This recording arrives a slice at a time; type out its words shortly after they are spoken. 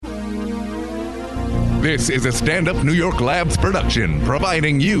This is a Stand Up New York Labs production,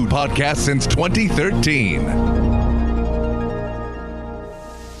 providing you podcasts since 2013.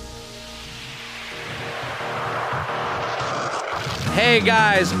 Hey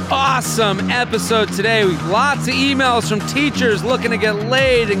guys, awesome episode today. Lots of emails from teachers looking to get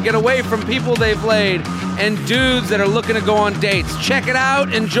laid and get away from people they've laid, and dudes that are looking to go on dates. Check it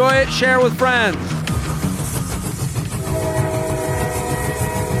out, enjoy it, share with friends.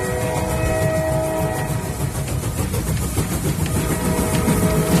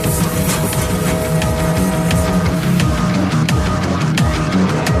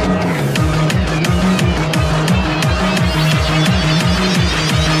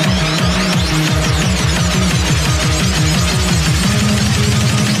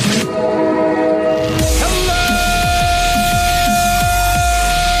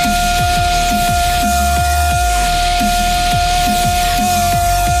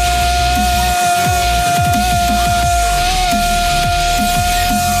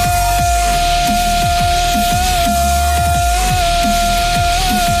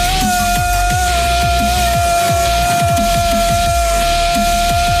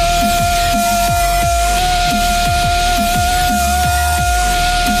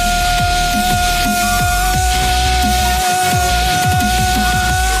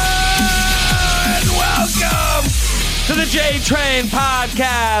 J-Train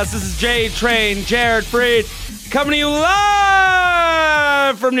Podcast. This is J-Train, Jared Freid, coming to you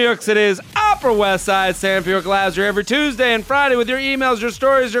live from New York City's Upper West Side, Stand Up New York Labs. You're every Tuesday and Friday with your emails, your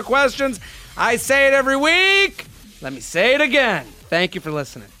stories, your questions. I say it every week. Let me say it again. Thank you for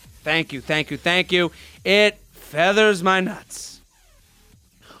listening. Thank you, thank you, thank you. It feathers my nuts.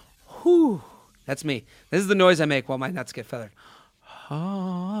 Whew. That's me. This is the noise I make while my nuts get feathered.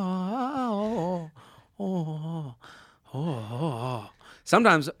 Oh.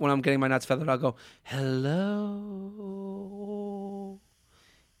 Sometimes when I'm getting my nuts feathered, I'll go, hello,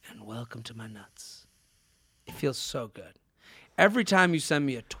 and welcome to my nuts. It feels so good. Every time you send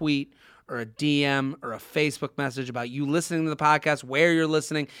me a tweet or a DM or a Facebook message about you listening to the podcast, where you're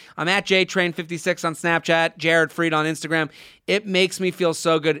listening, I'm at JTrain56 on Snapchat, Jared Freid on Instagram. It makes me feel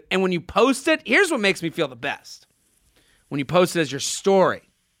so good. And when you post it, here's what makes me feel the best. When you post it as your story,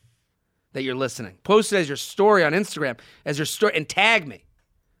 that you're listening. Post it as your story on Instagram, as your story, and tag me.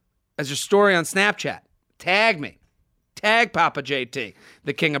 As your story on Snapchat. Tag me. Tag Papa JT,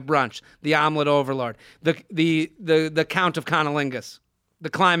 the king of brunch, the omelet overlord, the Count of Conolingus, the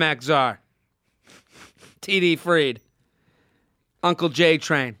Climax Czar, TD Freid, Uncle J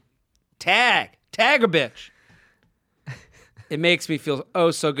Train. Tag a bitch. It makes me feel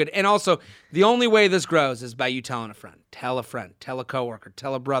oh so good. And also, the only way this grows is by you telling a friend. Tell a friend, tell a coworker,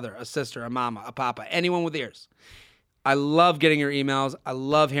 tell a brother, a sister, a mama, a papa, anyone with ears. I love getting your emails. I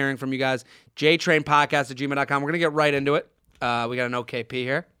love hearing from you guys. jtrainpodcast@gmail.com. We're going to get right into it. We got an OKP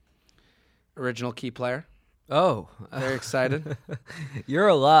here. Original key player. Oh. Very excited. You're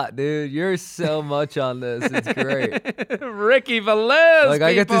a lot, dude. You're so much on this. It's great. Ricky Velez, Like,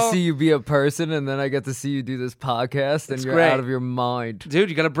 I get to see you be a person, and then I get to see you do this podcast, and you're great. out of your mind. Dude,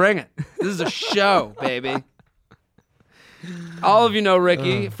 you got to bring it. This is a show, baby. All of you know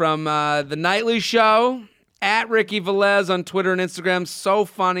Ricky from The Nightly Show, at Ricky Velez on Twitter and Instagram. So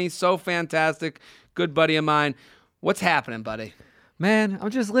funny, so fantastic. Good buddy of mine. What's happening, buddy? Man, I'm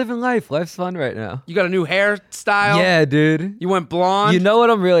just living life. Life's fun right now. You got a new hairstyle? Yeah, dude. You went blonde? You know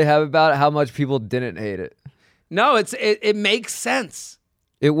what I'm really happy about? How much people didn't hate it. No, it makes sense.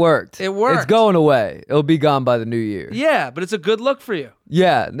 It worked. It worked. It's going away. It'll be gone by the new year. Yeah, but it's a good look for you.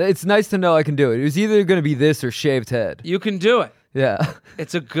 Yeah, it's nice to know I can do it. It was either going to be this or shaved head. You can do it. Yeah.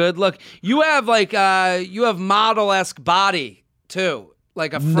 It's a good look. You have you have model-esque body too.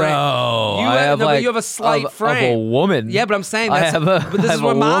 Like a frame. No, but you have a slight frame. Of a woman. Yeah, but I'm saying I that's. have a, but this I is have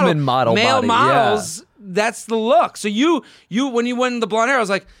what a woman model male body. models. Yeah. That's the look. So you when you went in the blonde hair, I was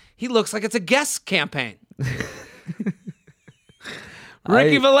like, he looks like it's a Guess campaign.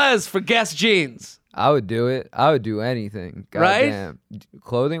 Ricky Velez for Guess jeans. I would do it. I would do anything. Right?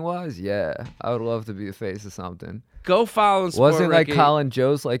 Clothing wise, yeah. I would love to be the face of something. Go follow and support Wasn't Ricky. like Colin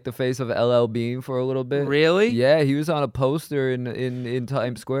Jost like the face of LL Bean for a little bit? Really? Yeah, he was on a poster in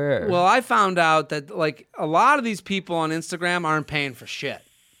Times Square. Well, I found out that like a lot of these people on Instagram aren't paying for shit.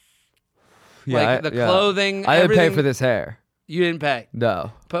 yeah, like the clothing. I didn't pay everything. for this hair. You didn't pay.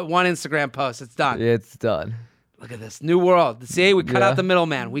 No. Put one Instagram post. It's done. It's done. Look at this. New world. See, we cut out the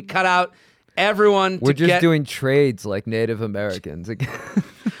middleman. We cut out everyone We're to just doing trades like Native Americans.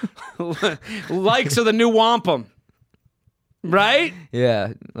 Likes are the new wampum. Right?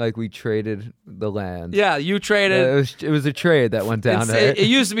 Yeah, like we traded the land. Yeah, you traded. It was a trade that went down there. It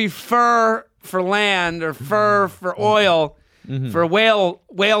used to be fur for land or fur for oil for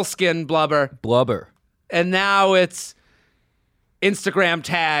whale skin blubber. And now it's Instagram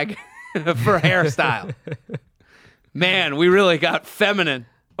tag for hairstyle. Man, we really got feminine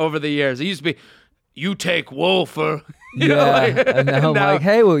over the years. It used to be, you take wool for... And now I'm like,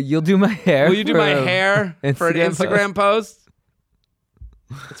 hey, well, you'll do my hair. Will you do my hair for an Instagram post?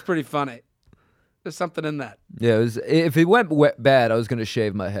 It's pretty funny. There's something in that. Yeah, if it went bad, I was going to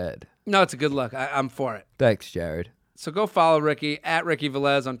shave my head. No, it's a good look. I'm for it. Thanks, Jared. So go follow Ricky at Ricky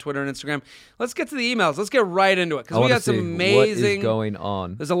Velez on Twitter and Instagram. Let's get to the emails. Let's get right into it because we got some amazing. What is going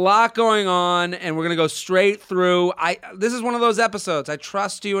on? There's a lot going on, and we're gonna go straight through. This is one of those episodes. I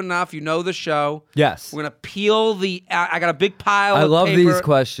trust you enough. You know the show. Yes. We're gonna peel the. I got a big pile. I of love paper. these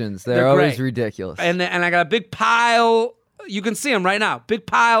questions. They're always great. ridiculous. And I got a big pile. You can see them right now. Big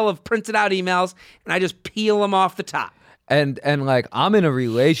pile of printed out emails, and I just peel them off the top. And like I'm in a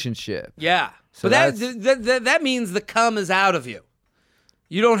relationship. Yeah. So but that means the cum is out of you.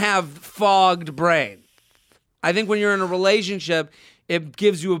 You don't have fogged brain. I think when you're in a relationship, it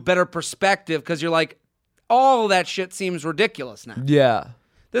gives you a better perspective because you're like, all that shit seems ridiculous now. Yeah.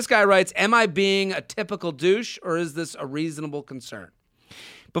 This guy writes, am I being a typical douche or is this a reasonable concern?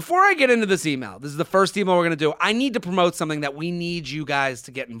 Before I get into this email, this is the first email we're going to do, I need to promote something that we need you guys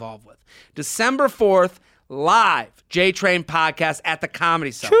to get involved with. December 4th, live J-Train podcast at the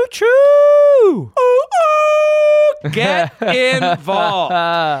Comedy Cellar. Choo-choo! Get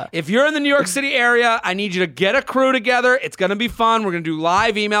involved. If you're in the New York City area, I need you to get a crew together. It's going to be fun. We're going to do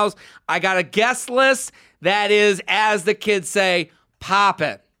live emails. I got a guest list that is, as the kids say,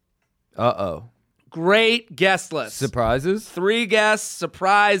 poppin'. Uh-oh. Great guest list. Surprises? 3 guests,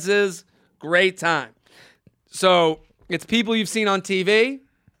 surprises, great time. So it's people you've seen on TV.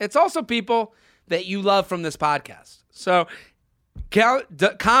 It's also people that you love from this podcast. So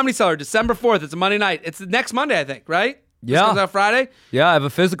Comedy Cellar, December 4th. It's a Monday night. It's next Monday, I think, right? Yeah. This comes out Friday? Yeah, I have a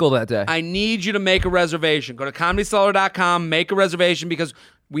physical that day. I need you to make a reservation. Go to comedycellar.com, make a reservation because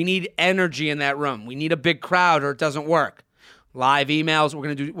we need energy in that room. We need a big crowd or it doesn't work. Live emails.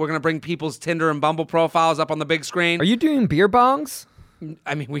 We're gonna bring people's Tinder and Bumble profiles up on the big screen. Are you doing beer bongs?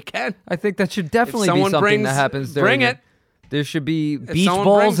 I mean, we can. I think that should definitely be something that happens during bring it. There should be beach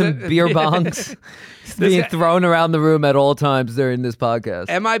balls and beer bongs being guy, thrown around the room at all times during this podcast.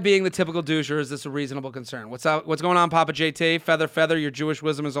 Am I being the typical douche or is this a reasonable concern? What's going on, Papa JT? Feather, your Jewish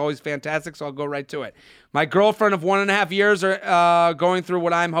wisdom is always fantastic, so I'll go right to it. My girlfriend of 1.5 years are going through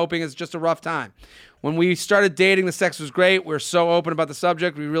what I'm hoping is just a rough time. When we started dating, the sex was great. We're so open about the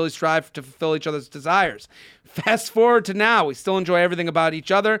subject. We really strive to fulfill each other's desires. Fast forward to now. We still enjoy everything about each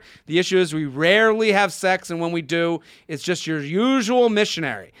other. The issue is we rarely have sex, and when we do, it's just your usual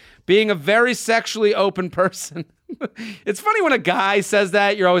missionary. Being a very sexually open person. It's funny when a guy says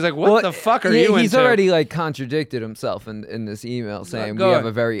that, you're always like, what the fuck are you into? He's already contradicted himself in this email saying we have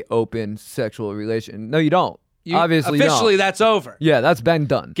a very open sexual relation. No, you don't. Obviously officially, don't. That's over. Yeah, that's been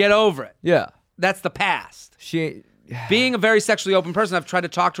done. Get over it. Yeah. That's the past. Being a very sexually open person, I've tried to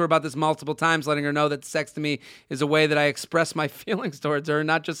talk to her about this multiple times, letting her know that sex to me is a way that I express my feelings towards her,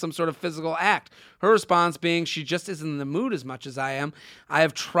 not just some sort of physical act. Her response being she just isn't in the mood as much as I am. I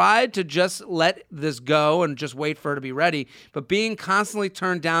have tried to just let this go and just wait for her to be ready, but being constantly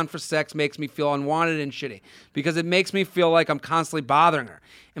turned down for sex makes me feel unwanted and shitty because it makes me feel like I'm constantly bothering her.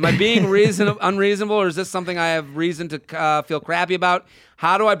 Am I being unreasonable, or is this something I have reason to feel crappy about?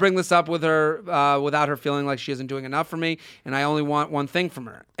 How do I bring this up with her without her feeling like she isn't doing enough for me and I only want one thing from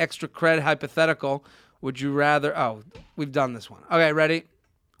her? Extra credit hypothetical. Would you rather... Oh, we've done this one. Okay, ready?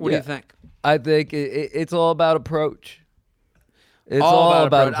 What do you think? I think it's all about approach. It's all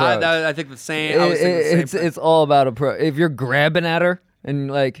about approach. I think the same. It's all about approach. If you're grabbing at her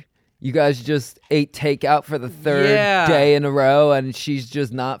and you guys just ate takeout for the third day in a row and she's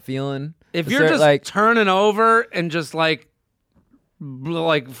just not feeling... If you're just turning over and just fucking...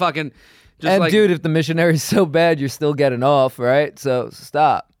 dude, if the missionary's so bad, you're still getting off, right? So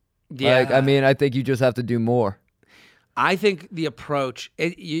stop. Yeah. I think you just have to do more. I think the approach,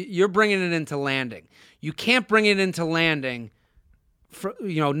 you're bringing it into landing. You can't bring it into landing for,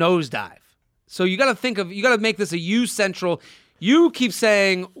 nosedive. So you got to make this a you central. You keep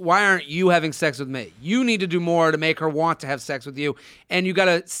saying, why aren't you having sex with me? You need to do more to make her want to have sex with you. And you got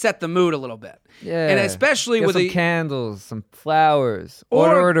to set the mood a little bit. Yeah. And especially get with some candles, some flowers,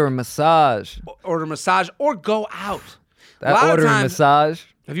 order a massage. Order a massage or go out. Order a massage.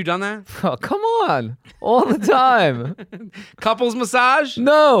 Have you done that? Oh, come on. All the time. Couples massage?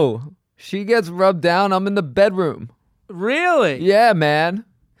 No. She gets rubbed down. I'm in the bedroom. Really? Yeah, man.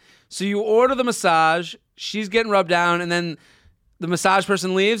 So you order the massage. She's getting rubbed down. And then The massage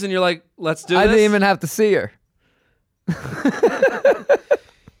person leaves and you're like, let's do this. I didn't even have to see her.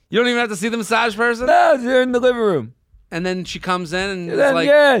 You don't even have to see the massage person? No, they're in the living room. And then she comes in and And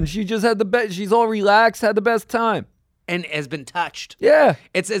and she just had the best. She's all relaxed, had the best time. And has been touched. Yeah.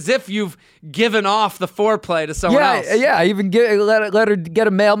 It's as if you've given off the foreplay to someone else. Yeah, I even let her get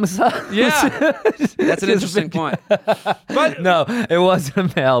a male massage. Yeah. That's an interesting point. But no, it wasn't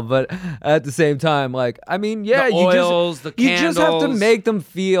a male, but at the same time, like, I mean, yeah, the oils, the you just have to candles. make them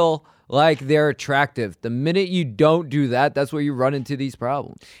feel like they're attractive. The minute you don't do that, that's where you run into these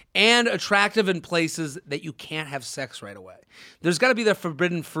problems. And attractive in places that you can't have sex right away. There's got to be the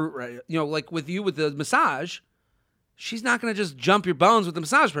forbidden fruit, right? You know, like with you with the massage, she's not going to just jump your bones with the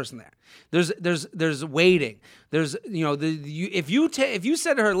massage person there. There's waiting. There's, you know, if you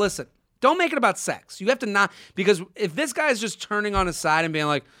said to her, listen, don't make it about sex. You have to not, because if this guy's just turning on his side and being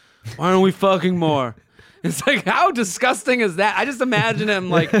like, why aren't we fucking more? It's like, how disgusting is that? I just imagine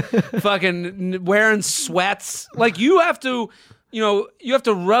him like fucking wearing sweats. Like you have to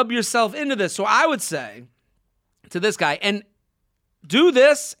rub yourself into this. So I would say to this guy, and do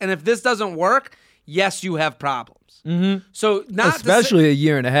this, and if this doesn't work, yes, you have problems. Mm-hmm. So not especially a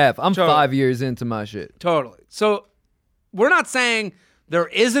year and a half. I'm Totally. 5 years into my shit. Totally. So we're not saying there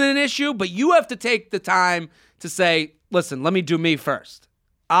isn't an issue, but you have to take the time to say, listen, let me do me first.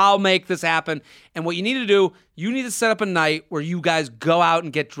 I'll make this happen. And what you need to do, you need to set up a night where you guys go out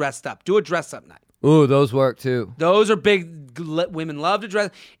and get dressed up. Do a dress up night. Ooh, those work too. Those are big. Women love to dress.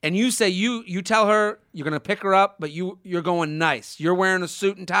 And you say, you tell her you're going to pick her up, but you're going nice. You're wearing a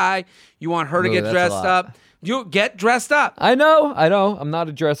suit and tie. You want her to get dressed up. You get dressed up. I know. I'm not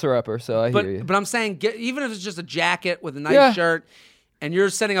a dresser-upper, so I hear you. But I'm saying, even if it's just a jacket with a nice shirt, and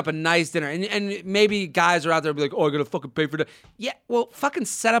you're setting up a nice dinner, and maybe guys are out there and be like, oh, I got to fucking pay for that. Yeah, well, fucking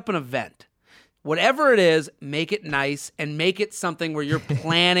set up an event. Whatever it is, make it nice and make it something where you're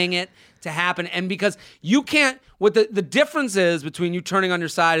planning it to happen. And because you can't, what the difference is between you turning on your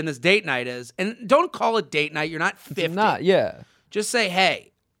side and this date night is, and don't call it date night, you're not 50. It's not, yeah. Just say,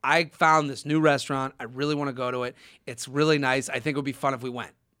 hey, I found this new restaurant. I really want to go to it. It's really nice. I think it would be fun if we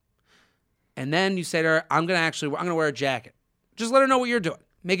went. And then you say to her, I'm going to wear a jacket. Just let her know what you're doing.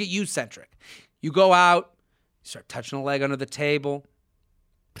 Make it you-centric. You go out, you start touching a leg under the table,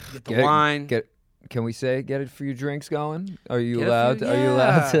 get the wine. Can we say get a few drinks going? Are you Get allowed? few- Are you yeah.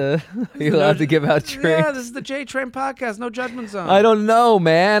 allowed to? Are you allowed to give out drinks? Yeah, this is the J Train podcast. No judgment zone. I don't know,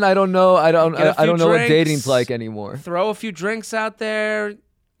 man. I don't know. I don't Get a few know what drinks. dating's like anymore. Throw a few drinks out there.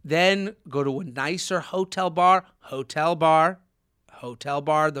 Then go to a nicer hotel bar.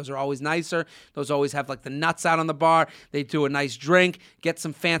 Those are always nicer. Those always have like the nuts out on the bar. They do a nice drink. Get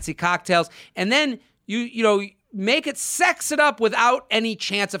some fancy cocktails. And then you know, make it, sex it up without any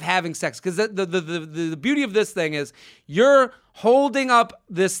chance of having sex. Because the beauty of this thing is you're holding up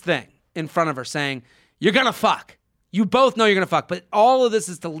this thing in front of her saying, you're going to fuck. You both know you're going to fuck. But all of this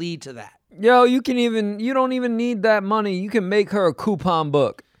is to lead to that. Yo, you don't even need that money. You can make her a coupon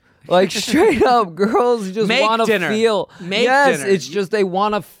book. Like straight up, girls just want to feel. Dinner. It's just they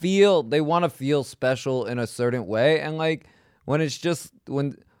want to feel special in a certain way. And like when it's just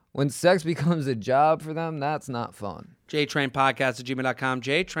when sex becomes a job for them, that's not fun. JTrainPodcast@gmail.com.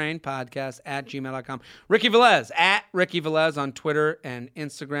 JTrainPodcast@gmail.com. Ricky Velez @Ricky Velez on Twitter and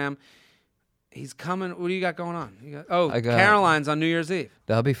Instagram. He's coming. What do you got going on? Caroline's on New Year's Eve.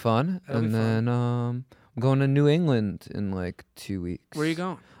 That'll be fun. Then I'm going to New England in like 2 weeks. Where are you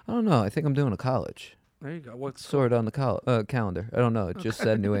going? I don't know. I think I'm doing a college. There you go. What's sort on the calendar? I don't know. It just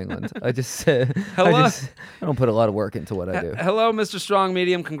said New England. I just said. Hello? I don't put a lot of work into what I do. Hello, Mr. Strong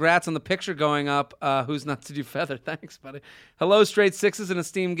Medium. Congrats on the picture going up. Who's not to do feather? Thanks, buddy. Hello, straight sixes and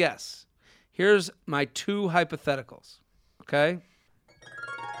esteemed guests. Here's my 2 hypotheticals. Okay.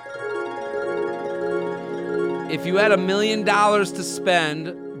 If you had $1 million to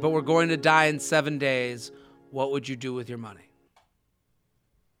spend, but were going to die in 7 days, what would you do with your money?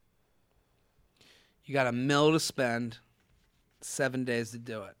 You got $1 million to spend, 7 days to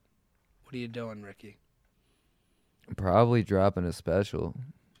do it. What are you doing, Ricky? Probably dropping a special.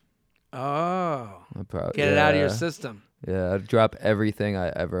 Oh. Get it out of your system. Yeah, I'd drop everything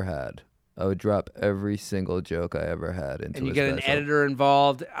I ever had. I would drop every single joke I ever had into and you a get special. an editor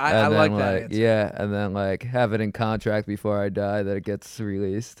involved. I like that answer. Yeah, and then like have it in contract before I die that it gets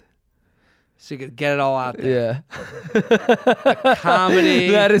released. So you could get it all out there. Yeah. Comedy.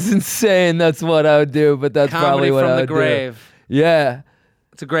 That is insane. That's what I would do, but that's Comedy probably what from I the would grave. do. Yeah.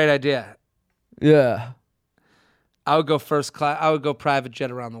 It's a great idea. Yeah. I would go first class. I would go private jet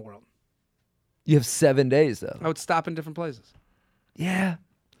around the world. You have 7 days though. I would stop in different places. Yeah.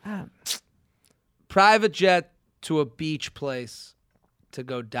 Private jet to a beach place to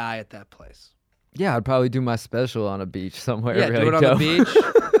go die at that place? Yeah, I'd probably do my special on a beach somewhere. Yeah, really do it on dope. the beach.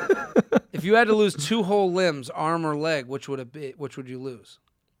 If you had to lose 2 whole limbs, arm or leg, which would it be? Which would you lose?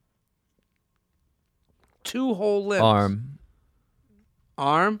 2 whole limbs.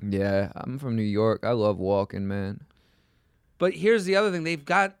 Arm? Yeah, I'm from New York. I love walking, man. But here's the other thing. They've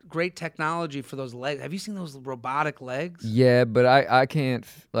got great technology for those legs. Have you seen those robotic legs? Yeah, but I can't,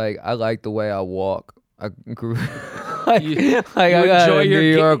 like, I like the way I walk. I grew like, I got a New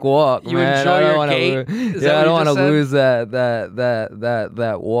York walk, you man. enjoy your gait? I don't want to lose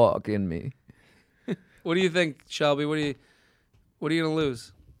that walk in me. What do you think, Shelby? What are you gonna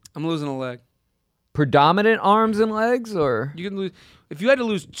lose? I'm losing a leg. Predominant arms and legs, or you can lose if you had to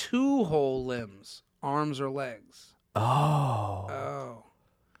lose 2 whole limbs, arms or legs. I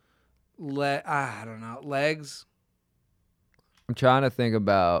don't know. Legs. I'm trying to think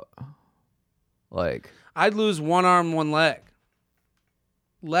about, like, I'd lose 1 arm, 1 leg.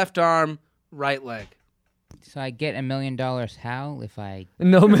 Left arm, right leg. So I get $1 million how if I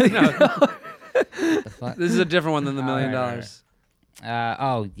no million. the fuck? This is a different one than the $1 million.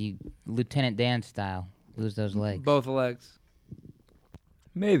 Right. You Lieutenant Dan style. Lose those legs. Both legs.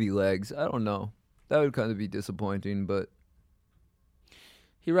 Maybe legs. I don't know. That would kind of be disappointing, but...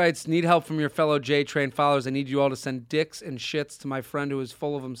 He writes, need help from your fellow J-Train followers. I need you all to send dicks and shits to my friend who is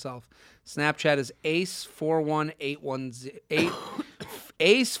full of himself. Snapchat is ace41810...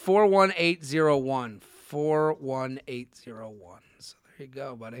 ace41801. 41801. So there you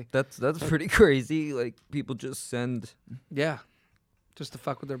go, buddy. That's pretty crazy. Like, people just send... Yeah. Just to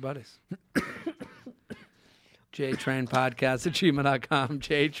fuck with their buddies. JTrainPodcast@gmail.com.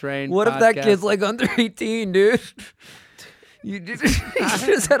 JTrain. What if that kid's like under 18, dude? You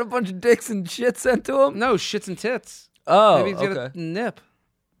just had a bunch of dicks and shit sent to him? No, shits and tits. Oh, maybe he's gonna nip.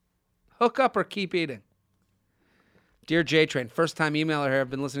 Hook up or keep eating. Dear JTrain, first time emailer here. I've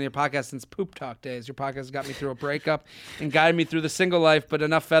been listening to your podcast since Poop Talk days. Your podcast has got me through a breakup and guided me through the single life, but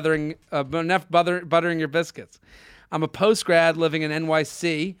enough buttering your biscuits. I'm a post-grad living in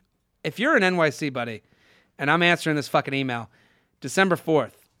NYC. If you're in NYC, buddy, and I'm answering this fucking email, December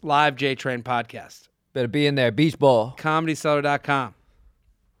 4th, live JTrain podcast. Better be in there. Beach ball. ComedyCellar.com.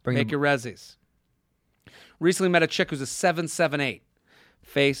 Make your resis. Recently met a chick who's a 7'8".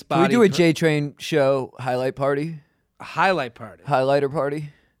 Face, body. Can we do a J-Train show highlight party? A highlight party? Highlighter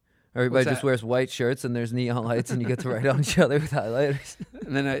party? Everybody just wears white shirts and there's neon lights and you get to write on each other with highlighters.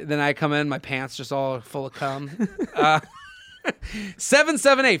 And then I come in, my pants just all full of cum.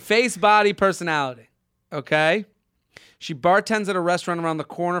 7'8", face, body, personality. Okay? She bartends at a restaurant around the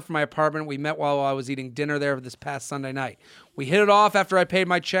corner from my apartment. We met while I was eating dinner there this past Sunday night. We hit it off after I paid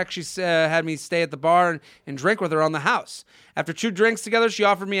my check. She had me stay at the bar and drink with her on the house. After 2 drinks together, she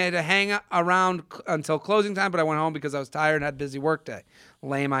offered me to hang around until closing time, but I went home because I was tired and had a busy work day.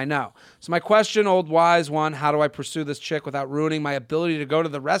 Lame, I know. So my question, old wise one, how do I pursue this chick without ruining my ability to go to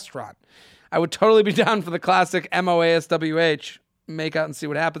the restaurant? I would totally be down for the classic MOASWH, make out and see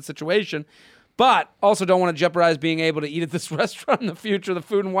what happens situation, but also don't want to jeopardize being able to eat at this restaurant in the future. The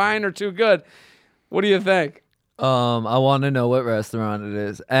food and wine are too good. What do you think? I want to know what restaurant it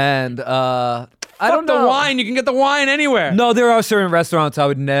is. And I don't know. The wine. You can get the wine anywhere. No, there are certain restaurants I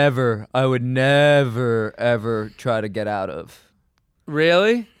would never, ever try to get out of.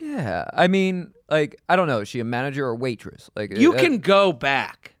 Really? Yeah. I mean, like, I don't know. Is she a manager or waitress? Like, you can go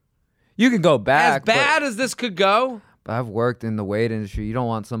back. You can go back. As bad as this could go. But I've worked in the wait industry. You don't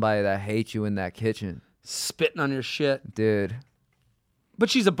want somebody that hates you in that kitchen. Spitting on your shit. Dude.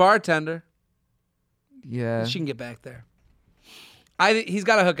 But she's a bartender. Yeah. She can get back there. He's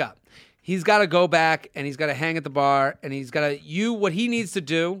got to hook up. He's got to go back and he's got to hang at the bar and he's got to... What he needs to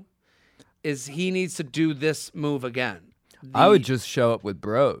do is he needs to do this move again. I would just show up with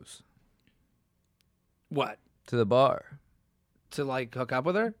bros. What? To the bar. To, like, hook up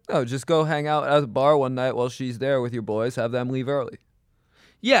with her? No, just go hang out at the bar one night while she's there with your boys. Have them leave early.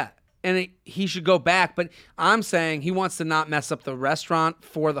 Yeah, and he should go back. But I'm saying he wants to not mess up the restaurant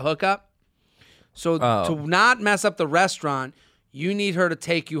for the hookup. So to not mess up the restaurant, you need her to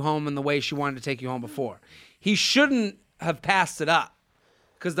take you home in the way she wanted to take you home before. He shouldn't have passed it up.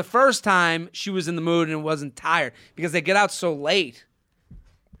 Because the first time she was in the mood and wasn't tired. Because they get out so late.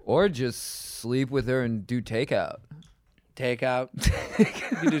 Or just sleep with her and do takeout. Takeout. You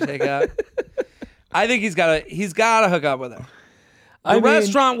can do takeout. I think he's got to hook up with her. The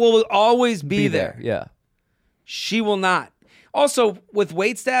restaurant will always be there. Yeah. She will not. Also, with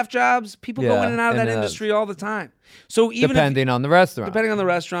waitstaff jobs, people go in and out of that industry all the time. So even depending on the restaurant. Depending on the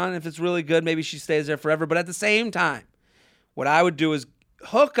restaurant, if it's really good, maybe she stays there forever. But at the same time, what I would do is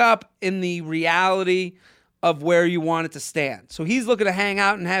hook up in the reality of where you want it to stand. So he's looking to hang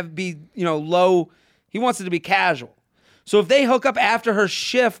out and be low. He wants it to be casual. So if they hook up after her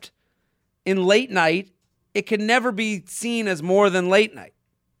shift in late night, it can never be seen as more than late night.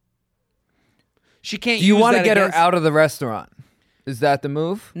 She can't. Do you want to get her out of the restaurant? Is that the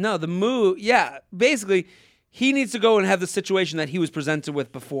move? No, the move. Yeah, basically, he needs to go and have the situation that he was presented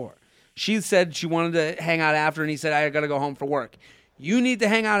with before. She said she wanted to hang out after, and he said, I got to go home for work. You need to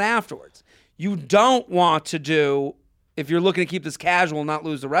hang out afterwards. You don't want to do, if you're looking to keep this casual and not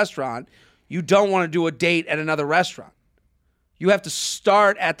lose the restaurant, you don't want to do a date at another restaurant. You have to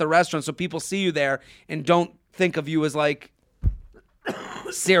start at the restaurant so people see you there and don't think of you as like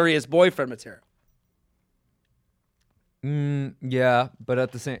serious boyfriend material. Yeah, but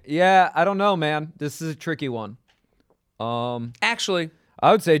at the same... Yeah, I don't know, man. This is a tricky one. Actually... I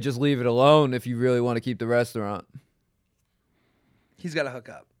would say just leave it alone if you really want to keep the restaurant. He's got to hook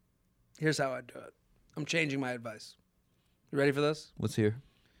up. Here's how I do it. I'm changing my advice. You ready for this? What's here?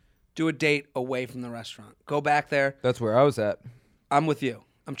 Do a date away from the restaurant. Go back there. That's where I was at. I'm with you.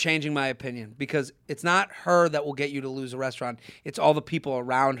 I'm changing my opinion because it's not her that will get you to lose a restaurant. It's all the people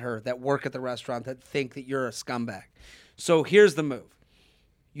around her that work at the restaurant that think that you're a scumbag. So here's the move.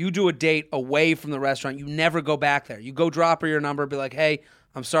 You do a date away from the restaurant. You never go back there. You go drop her your number, be like, hey,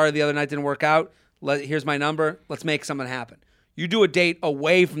 I'm sorry the other night didn't work out. Here's my number. Let's make something happen. You do a date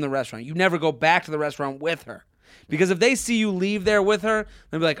away from the restaurant. You never go back to the restaurant with her. Because if they see you leave there with her,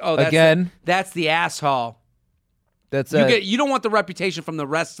 they'll be like, oh, that's the asshole. That's it. You don't want the reputation from the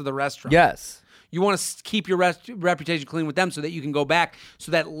rest of the restaurant. Yes. You want to keep your reputation clean with them so that you can go back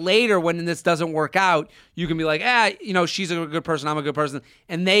so that later when this doesn't work out, you can be like, she's a good person, I'm a good person.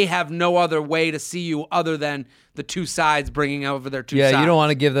 And they have no other way to see you other than the two sides bringing over their two sides. Yeah, you don't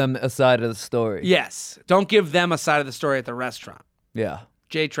want to give them a side of the story. Yes. Don't give them a side of the story at the restaurant. Yeah.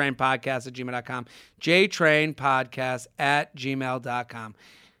 JTrainPodcast@gmail.com. JTrainPodcast@gmail.com.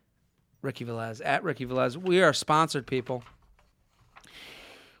 Ricky Velez @Ricky Velez. We are sponsored, people.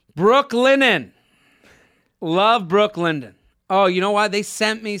 Brooklinen. Love Brooklinen. Oh, you know what? They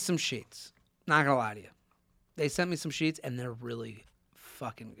sent me some sheets. Not going to lie to you. They sent me some sheets, and they're really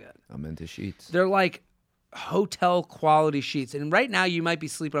fucking good. I'm into sheets. They're like hotel quality sheets. And right now, you might be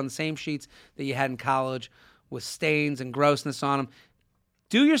sleeping on the same sheets that you had in college with stains and grossness on them.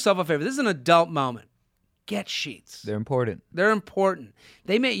 Do yourself a favor. This is an adult moment. Get sheets. They're important. They're important.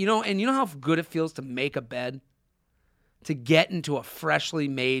 They make, and you know how good it feels to make a bed? To get into a freshly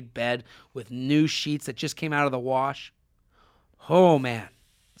made bed with new sheets that just came out of the wash. Oh, man.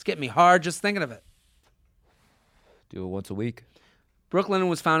 It's getting me hard just thinking of it. Do it once a week. Brooklinen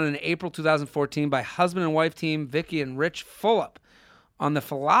was founded in April 2014 by husband and wife team Vicky and Rich Fulop on the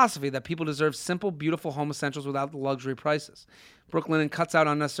philosophy that people deserve simple, beautiful home essentials without the luxury prices. Brooklinen cuts out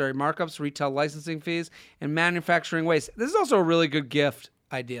unnecessary markups, retail licensing fees, and manufacturing waste. This is also a really good gift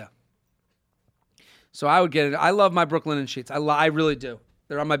idea. So I would get it. I love my Brooklinen sheets. I really do.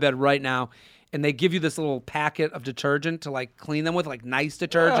 They're on my bed right now. And they give you this little packet of detergent to like clean them with, like nice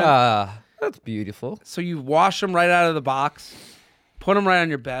detergent. That's beautiful. So you wash them right out of the box, put them right on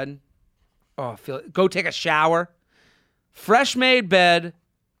your bed. Oh, feel it. Go take a shower. Fresh made bed,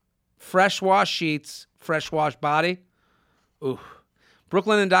 fresh wash sheets, fresh wash body. Ooh.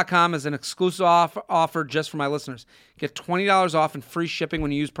 Brooklinen.com is an exclusive offer just for my listeners. Get $20 off and free shipping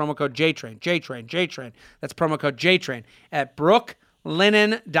when you use promo code JTRAIN. JTRAIN. That's promo code JTRAIN at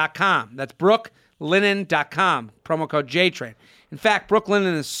brooklinen.com. That's brooklinen.com. Promo code JTRAIN. In fact,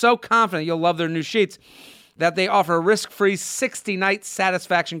 Brooklinen is so confident you'll love their new sheets that they offer a risk-free 60-night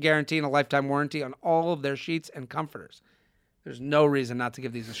satisfaction guarantee and a lifetime warranty on all of their sheets and comforters. There's no reason not to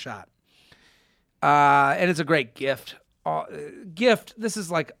give these a shot. And it's a great gift. This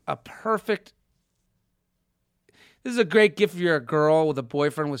is like a perfect. This is a great gift if you're a girl with a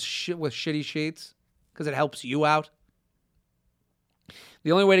boyfriend with shitty sheets because it helps you out.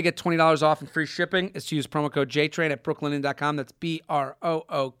 The only way to get $20 off and free shipping is to use promo code JTRAIN at brooklinen.com. That's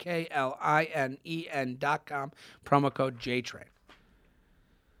BROOKLINEN.com. Promo code JTRAIN.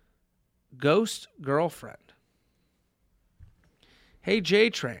 Ghost girlfriend. Hey,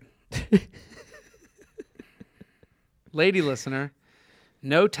 JTRAIN. Lady listener,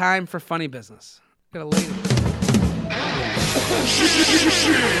 no time for funny business. Got a lady.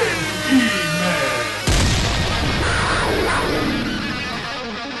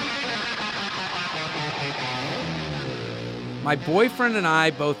 My boyfriend and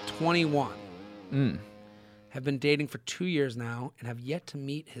I, both 21, have been dating for 2 years now and have yet to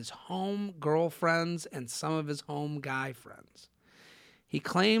meet his home girlfriends and some of his home guy friends. He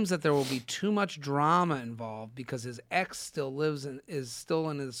claims that there will be too much drama involved because his ex still is still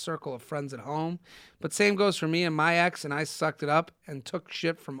in his circle of friends at home. But same goes for me and my ex, and I sucked it up and took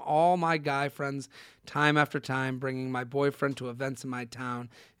shit from all my guy friends time after time, bringing my boyfriend to events in my town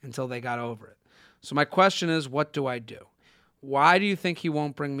until they got over it. So my question is, what do I do? Why do you think he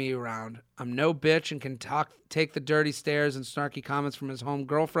won't bring me around? I'm no bitch and can take the dirty stares and snarky comments from his home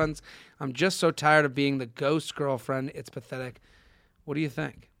girlfriends. I'm just so tired of being the ghost girlfriend. It's pathetic. What do you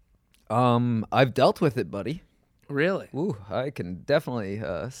think? I've dealt with it, buddy. Really? Ooh, I can definitely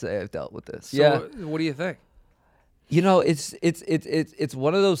say I've dealt with this. So yeah. What do you think? You know, it's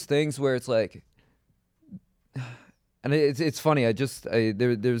one of those things where it's like, and it's funny.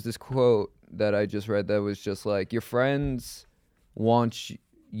 There's this quote that I just read that was just like, your friends want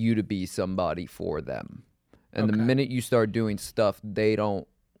you to be somebody for them, and the minute you start doing stuff they don't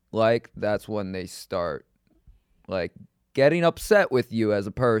like, that's when they start like getting upset with you as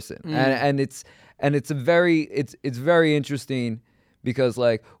a person. And it's very interesting because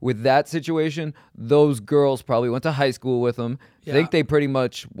like with that situation, those girls probably went to high school with him. I think they pretty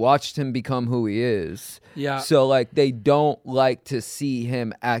much watched him become who he is. Yeah. So like they don't like to see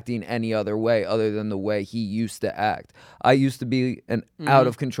him acting any other way other than the way he used to act. I used to be an out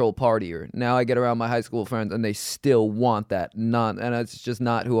of control partier. Now I get around my high school friends and they still want that and it's just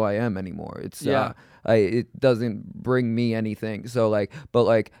not who I am anymore. It's it doesn't bring me anything. So like, but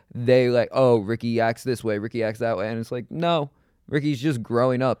like they like, oh, Ricky acts this way, Ricky acts that way, and it's like, no, Ricky's just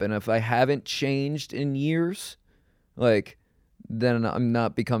growing up, and if I haven't changed in years, like, then I'm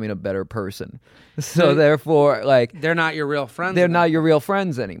not becoming a better person. So therefore, like, they're not your real friends. They're not your real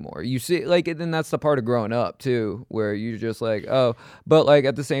friends anymore. You see, like, then that's the part of growing up too, where you're just like, oh, but like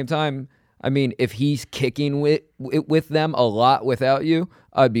at the same time, I mean, if he's kicking with them a lot without you,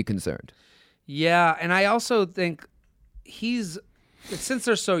 I'd be concerned. Yeah, and I also think since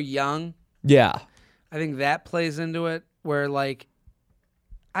they're so young. Yeah, I think that plays into it. Where like,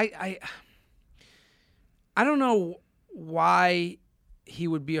 I don't know why he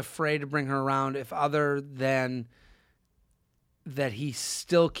would be afraid to bring her around if other than that he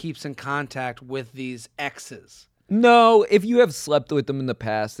still keeps in contact with these exes. No, if you have slept with them in the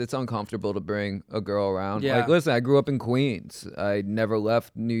past, it's uncomfortable to bring a girl around. Yeah. Like, listen, I grew up in Queens. I never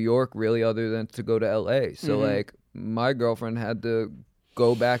left New York really other than to go to LA. So like my girlfriend had to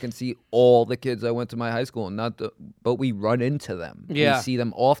go back and see all the kids I went to my high school, but we run into them. Yeah. We see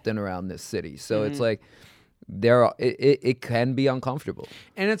them often around this city. So it's like it can be uncomfortable.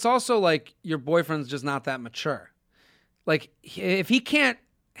 And it's also like your boyfriend's just not that mature. Like if he can't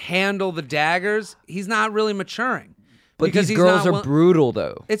handle the daggers, he's not really maturing. But because these girls are brutal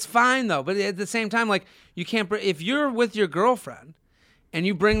though. It's fine though, but at the same time, like you can't. If you're with your girlfriend and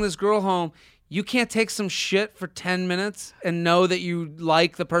you bring this girl home, you can't take some shit for 10 minutes and know that you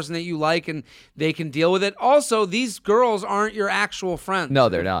like the person that you like and they can deal with it. Also, these girls aren't your actual friends. No,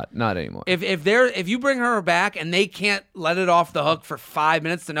 they're not. Not anymore. If you bring her back and they can't let it off the hook for 5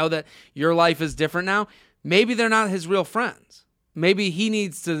 minutes to know that your life is different now, maybe they're not his real friends. Maybe he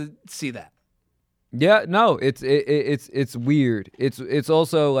needs to see that. Yeah, no, it's weird. It's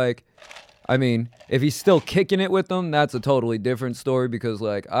also like, I mean, if he's still kicking it with them, that's a totally different story because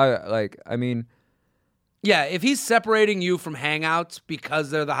I mean, yeah, if he's separating you from hangouts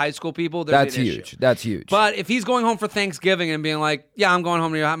because they're the high school people, that's an huge. Issue. That's huge. But if he's going home for Thanksgiving and being like, yeah, I'm going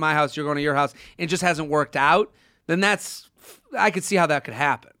home to my house, you're going to your house, and it just hasn't worked out, then I could see how that could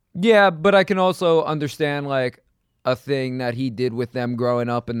happen. Yeah, but I can also understand like a thing that he did with them growing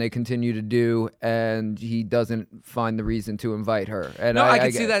up and they continue to do, and he doesn't find the reason to invite her. And no, I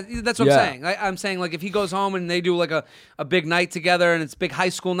can see that. That's what I'm saying. I'm saying like if he goes home and they do like a big night together and it's a big high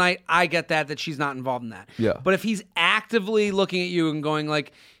school night, I get that she's not involved in that. Yeah. But if he's actively looking at you and going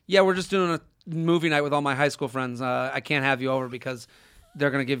like, yeah, we're just doing a movie night with all my high school friends. I can't have you over because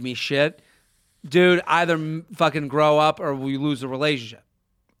they're going to give me shit. Dude, either fucking grow up or we lose the relationship.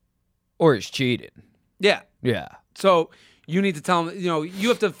 Or he's cheating. Yeah. Yeah. So you need to tell him, you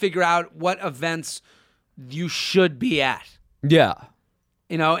have to figure out what events you should be at. Yeah.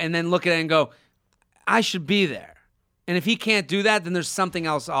 And then look at it and go, I should be there. And if he can't do that, then there's something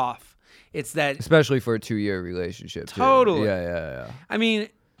else off. It's that. Especially for a 2-year relationship. Totally. Too. Yeah. I mean.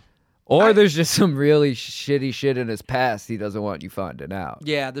 Or there's just some really shitty shit in his past he doesn't want you finding out.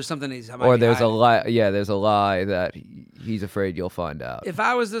 Yeah, there's something he's. Or there's a lie. Yeah, there's a lie that he's afraid you'll find out. If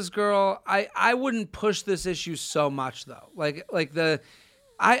I was this girl, I wouldn't push this issue so much though.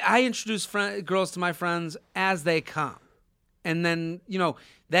 I introduce girls to my friends as they come, and then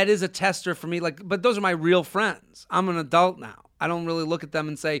that is a tester for me. But those are my real friends. I'm an adult now. I don't really look at them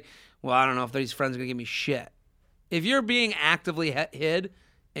and say, well, I don't know if these friends are gonna give me shit. If you're being actively hid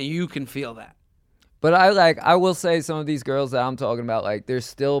and you can feel that. But I will say some of these girls that I'm talking about, like, they're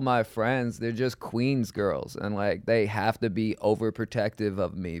still my friends. They're just Queens girls. And, like, they have to be overprotective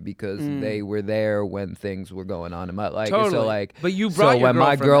of me because they were there when things were going on in my life. Totally. So, like, but you brought your when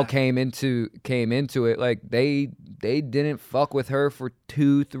my girl back. came into it, like, they didn't fuck with her for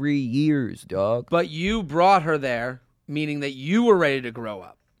 2-3 years, dog. But you brought her there, meaning that you were ready to grow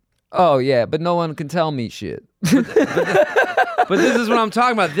up. Oh, yeah, but no one can tell me shit. But this is what I'm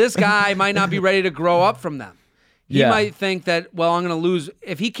talking about. This guy might not be ready to grow up from them. He might think that, well, I'm going to lose.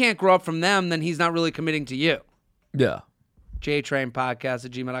 If he can't grow up from them, then he's not really committing to you. Yeah.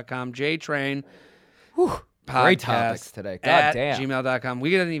 JTrainPodcast@gmail.com. JTrain. Great topics today. God damn. gmail.com.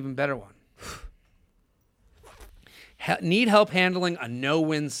 We get an even better one. Need help handling a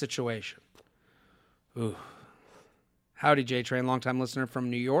no-win situation. Ooh. Howdy, JTrain. Longtime listener from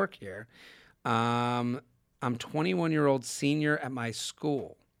New York here. I'm 21-year-old senior at my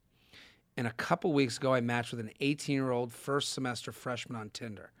school. And a couple weeks ago, I matched with an 18-year-old first semester freshman on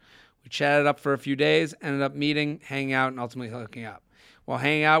Tinder. We chatted up for a few days, ended up meeting, hanging out, and ultimately hooking up. While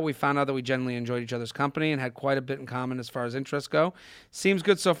hanging out, we found out that we genuinely enjoyed each other's company and had quite a bit in common as far as interests go. Seems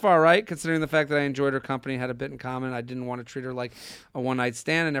good so far, right? Considering the fact that I enjoyed her company and had a bit in common, I didn't want to treat her like a one-night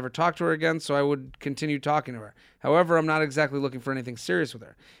stand and never talk to her again, so I would continue talking to her. However, I'm not exactly looking for anything serious with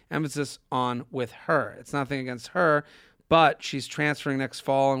her. Emphasis on with her. It's nothing against her, but she's transferring next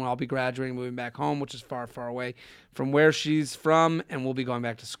fall, and I'll be graduating, moving back home, which is far, far away from where she's from, and we'll be going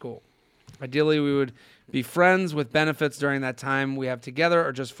back to school. Ideally, we would be friends with benefits during that time we have together,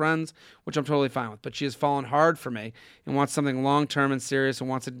 or just friends, which I'm totally fine with. But she has fallen hard for me and wants something long-term and serious and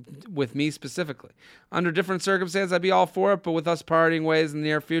wants it with me specifically. Under different circumstances, I'd be all for it, but with us parting ways in the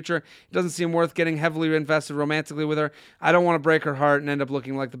near future, it doesn't seem worth getting heavily invested romantically with her. I don't want to break her heart and end up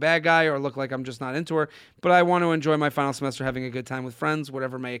looking like the bad guy or look like I'm just not into her, but I want to enjoy my final semester having a good time with friends,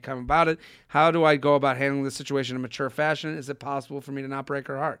 whatever may come about it. How do I go about handling this situation in a mature fashion? Is it possible for me to not break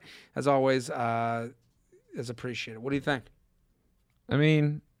her heart? As always, is appreciated. What do you think? I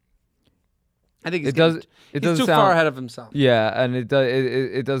mean, I think he's too far ahead of himself. Yeah, and it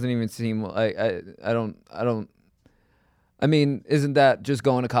doesn't even seem like I don't. I mean, isn't that just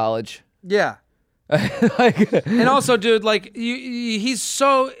going to college? Yeah. And also, dude, like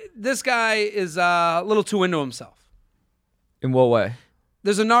this guy is a little too into himself. In what way?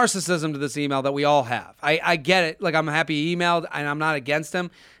 There's a narcissism to this email that we all have. I get it. Like, I'm happy he emailed, and I'm not against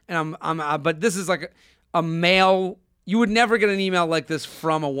him. And but this is like a male. You would never get an email like this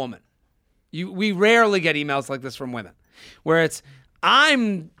from a woman. We rarely get emails like this from women, where it's,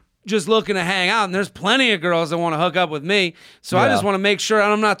 I'm just looking to hang out, and there's plenty of girls that want to hook up with me, so I just want to make sure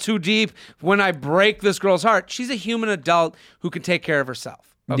I'm not too deep when I break this girl's heart. She's a human adult who can take care of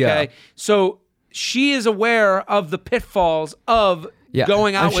herself, okay? Yeah. So she is aware of the pitfalls of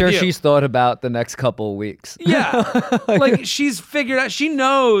going out with you. I'm sure she's thought about the next couple of weeks. Yeah. Like, she's figured out, she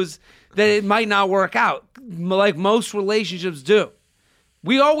knows that it might not work out, like most relationships do.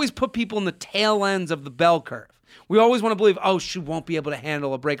 We always put people in the tail ends of the bell curve. We always want to believe, oh, she won't be able to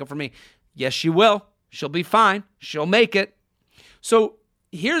handle a breakup for me. Yes, she will. She'll be fine. She'll make it. So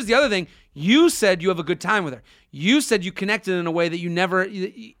here's the other thing. You said you have a good time with her. You said you connected in a way that you never,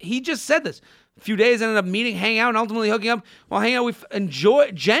 he just said this. A few days, ended up meeting, hanging out, and ultimately hooking up. While hanging out, we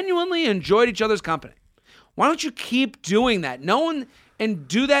genuinely enjoyed each other's company. Why don't you keep doing that? And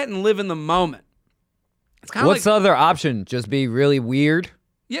do that and live in the moment. It's kind of What's the other option? Just be really weird?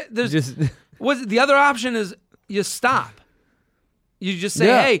 Yeah, the other option is you stop. You just say,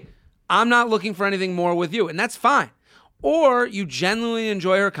 hey, I'm not looking for anything more with you, and that's fine. Or you genuinely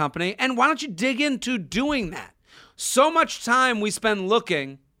enjoy her company, and why don't you dig into doing that? So much time we spend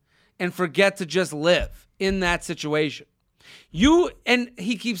looking and forget to just live in that situation. And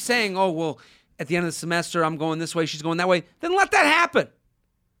he keeps saying, oh, well, at the end of the semester, I'm going this way, she's going that way. Then let that happen.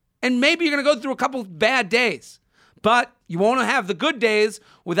 And maybe you're going to go through a couple bad days, but you won't have the good days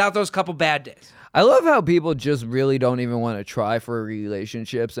without those couple bad days. I love how people just really don't even want to try for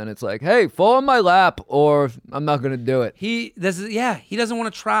relationships, and it's like, hey, fall in my lap, or I'm not going to do it. He doesn't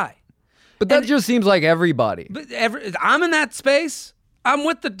want to try. But that just seems like everybody. But I'm in that space. I'm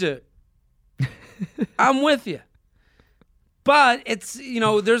with the dude. I'm with you. But it's,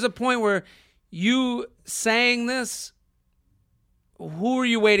 there's a point where you saying this, who are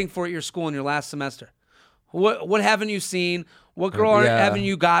you waiting for at your school in your last semester? What haven't you seen? What girl haven't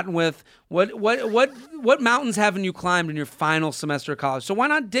you gotten with? What mountains haven't you climbed in your final semester of college? So why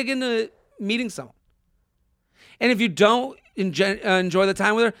not dig into meeting someone? And if you don't enjoy the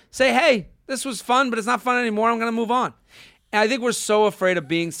time with her, say, hey, this was fun, but it's not fun anymore. I'm going to move on. And I think we're so afraid of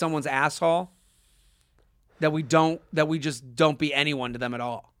being someone's asshole that we just don't be anyone to them at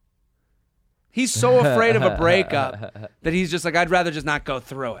all. He's so afraid of a breakup that he's just like, I'd rather just not go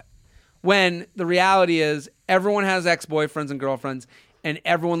through it. When the reality is everyone has ex-boyfriends and girlfriends, and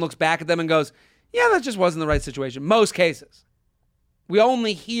everyone looks back at them and goes, yeah, that just wasn't the right situation. Most cases. We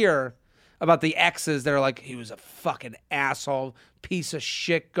only hear about the exes that are like, he was a fucking asshole, piece of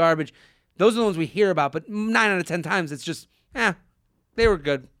shit, garbage. Those are the ones we hear about, but 9 out of 10 times it's just, they were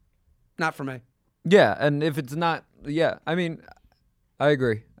good. Not for me. Yeah, and if it's not, I mean, I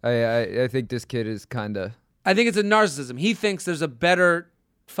agree. I think this kid is kind of... I think it's a narcissism. He thinks there's a better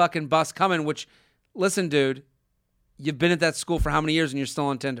fucking bus coming, which, listen, dude, you've been at that school for how many years and you're still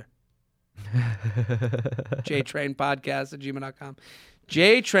on Tinder? JTrainPodcast@gmail.com.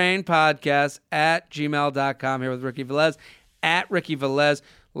 JTrainPodcast@gmail.com. Here with Ricky Velez at Ricky Velez.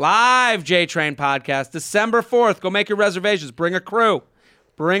 Live JTrain Podcast, December 4th. Go make your reservations. Bring a crew.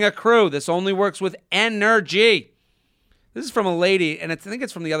 Bring a crew. This only works with energy. This is from a lady, and I think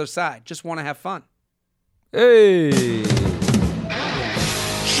it's from the other side. Just want to have fun. Hey.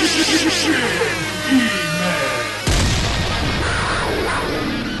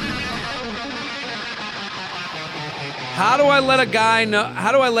 How do I let guys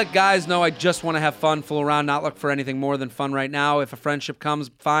know I just want to have fun, fool around, not look for anything more than fun right now? If a friendship comes,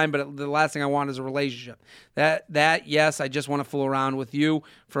 fine, but the last thing I want is a relationship. Yes, I just want to fool around with you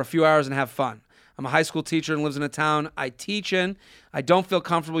for a few hours and have fun. I'm a high school teacher and lives in a town I teach in. I don't feel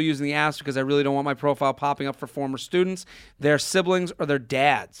comfortable using the apps because I really don't want my profile popping up for former students, their siblings, or their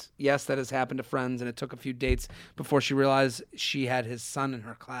dads. Yes, that has happened to friends, and it took a few dates before she realized she had his son in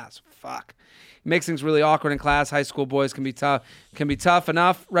her class. Fuck. It makes things really awkward in class. High school boys can be tough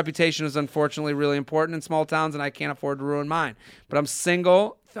enough. Reputation is unfortunately really important in small towns, and I can't afford to ruin mine. But I'm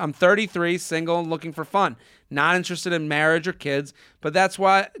single. I'm 33, single, and looking for fun. Not interested in marriage or kids, but that's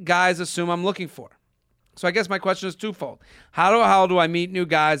what guys assume I'm looking for. So I guess my question is twofold. How do I meet new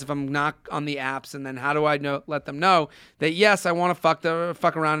guys if I'm not on the apps? And then how do I let them know that, yes, I want to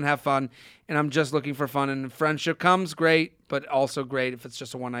fuck around and have fun, and I'm just looking for fun. And if friendship comes, great, but also great if it's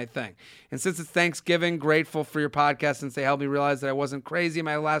just a one-night thing. And since it's Thanksgiving, grateful for your podcast since they helped me realize that I wasn't crazy in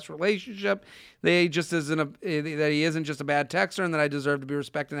my last relationship. That he isn't just a bad texter, and that I deserve to be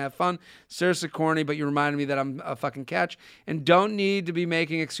respected and have fun. Seriously corny, but you reminded me that I'm a fucking catch and don't need to be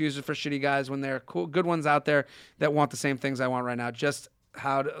making excuses for shitty guys when there are cool, good ones out there that want the same things I want right now. Just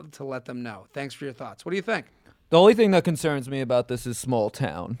how to let them know. Thanks for your thoughts. What do you think? The only thing that concerns me about this is small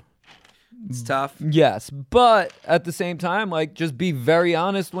town. It's tough. Yes, but at the same time, just be very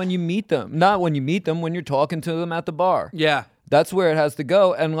honest when you meet them. Not when you meet them, when you're talking to them at the bar. Yeah. That's where it has to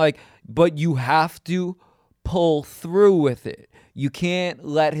go. And but you have to pull through with it. You can't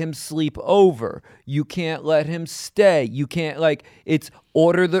let him sleep over. You can't let him stay. You can't it's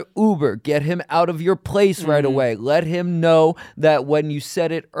order the Uber. Get him out of your place right away. Let him know that when you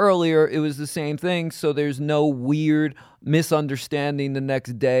said it earlier, it was the same thing. So there's no weird misunderstanding the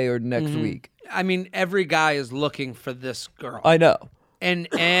next day or next week. I mean, every guy is looking for this girl. I know. And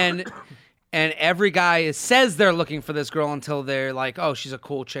every guy says they're looking for this girl until they're like, oh, she's a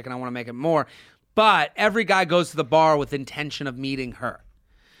cool chick and I want to make it more. But every guy goes to the bar with intention of meeting her.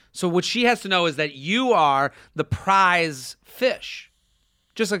 So what she has to know is that you are the prize fish.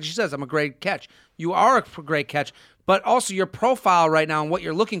 Just like she says, I'm a great catch. You are a great catch, but also your profile right now and what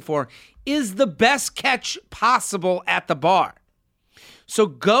you're looking for is the best catch possible at the bar. So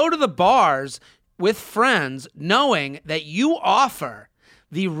go to the bars with friends knowing that you offer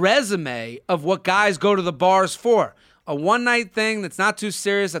the resume of what guys go to the bars for. A one-night thing that's not too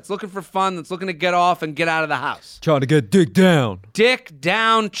serious, that's looking for fun, that's looking to get off and get out of the house. Trying to get dick down. Dick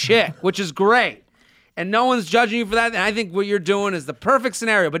down chick, which is great. And no one's judging you for that. And I think what you're doing is the perfect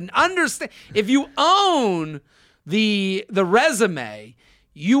scenario. But understand, if you own the resume,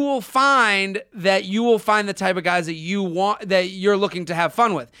 you will find the type of guys that you want, that you're looking to have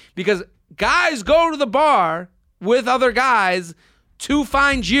fun with. Because guys go to the bar with other guys to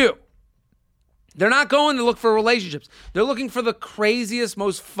find you. They're not going to look for relationships. They're looking for the craziest,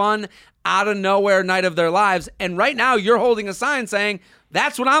 most fun, out of nowhere night of their lives. And right now you're holding a sign saying,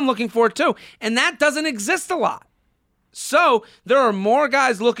 that's what I'm looking for too. And that doesn't exist a lot. So there are more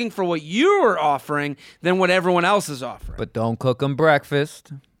guys looking for what you are offering than what everyone else is offering. But don't cook them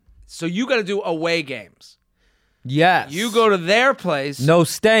breakfast. So you got to do away games. Yes. You go to their place. No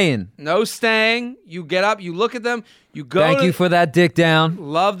staying. No staying. You get up, you look at them, you go. Thank you for that dick down.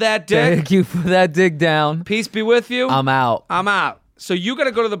 Love that dick. Thank you for that dick down. Peace be with you. I'm out. So you got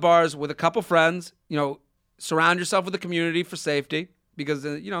to go to the bars with a couple friends, surround yourself with a community for safety. Because,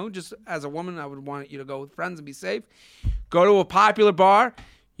 just as a woman, I would want you to go with friends and be safe. Go to a popular bar.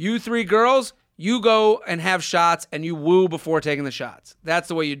 You 3 girls, You go and have shots and you woo before taking the shots. That's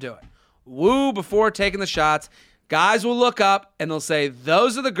the way you do it. Woo before taking the shots. Guys will look up and they'll say,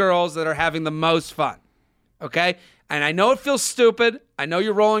 those are the girls that are having the most fun. Okay? And I know it feels stupid. I know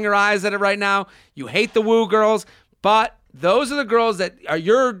you're rolling your eyes at it right now. You hate the woo girls, but those are the girls that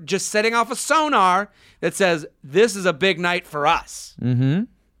you're just setting off a sonar that says, this is a big night for us. Mm-hmm.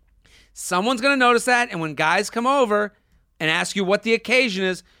 Someone's going to notice that, and when guys come over and ask you what the occasion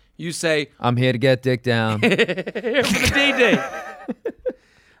is, you say, I'm here to get dick down. Here for the DD.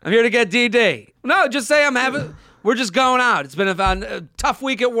 I'm here to get DD. No, just say we're just going out. It's been a tough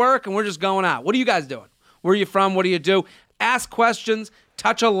week at work, and we're just going out. What are you guys doing? Where are you from? What do you do? Ask questions,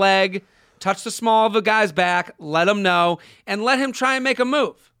 touch a leg, touch the small of the guy's back, let him know, and let him try and make a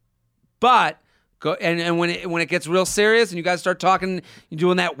move. But go and when it gets real serious and you guys start talking, you're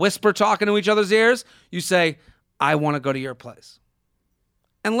doing that whisper talking to each other's ears, you say, I want to go to your place.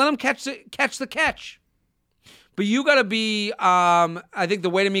 And let them catch the catch. But you got to be, I think the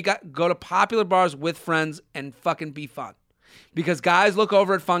way to meet, go to popular bars with friends and fucking be fun. Because guys look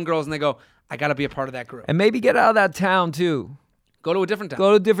over at fun girls and they go, I got to be a part of that group. And maybe get out of that town too. Go to a different town. Go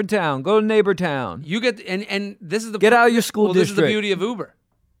to a different town. Go to neighbor town. You get, and this is the... Get out of your school district. This is the beauty of Uber.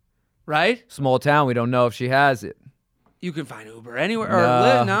 Right? Small town, we don't know if she has it. You can find Uber anywhere.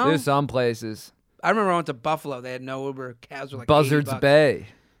 No? There's some places. I remember I went to Buffalo. They had no Uber. Cabs were like Buzzards Bay.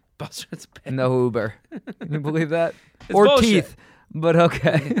 Buzzards Bay. No Uber. Can you believe that? It's or bullshit. teeth. But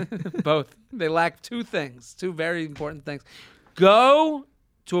okay. Both. They lack two things. Two very important things. Go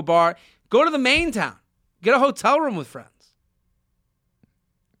to a bar. Go to the main town. Get a hotel room with friends.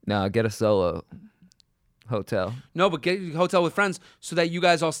 No, get a solo hotel. No, but get a hotel with friends so that you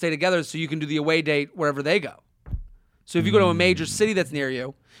guys all stay together so you can do the away date wherever they go. So if you go to a major city that's near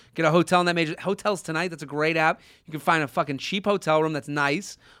you, get a hotel in that major... Hotels Tonight, that's a great app. You can find a fucking cheap hotel room that's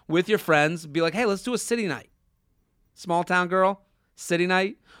nice with your friends. Be like, hey, let's do a city night. Small town girl, city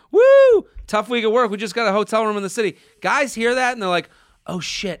night. Woo! Tough week at work. We just got a hotel room in the city. Guys hear that and they're like, oh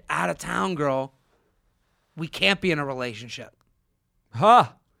shit, out of town girl. We can't be in a relationship. Huh.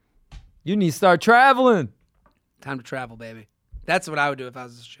 You need to start traveling. Time to travel, baby. That's what I would do if I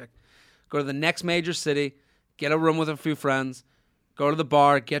was this chick. Go to the next major city, get a room with a few friends, go to the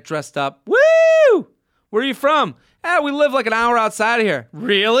bar, get dressed up. Woo! Where are you from? We live like an hour outside of here.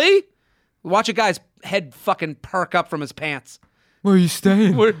 Really? Watch a guy's head fucking perk up from his pants. Where are you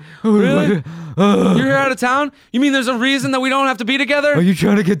staying? Really? You're here out of town? You mean there's a reason that we don't have to be together? Are you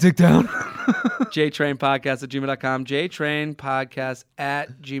trying to get dick down? JTrainPodcast@gmail.com.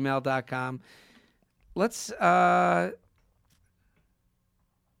 JTrainPodcast@gmail.com. Let's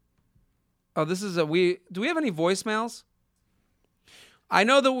this is do we have any voicemails? I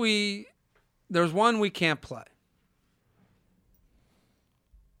know that there's one we can't play.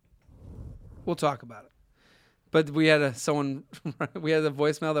 We'll talk about it. But we had a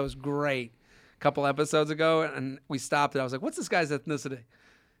voicemail that was great a couple episodes ago, and we stopped it. I was like, what's this guy's ethnicity?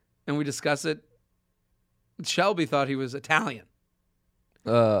 And we discussed it. Shelby thought he was Italian.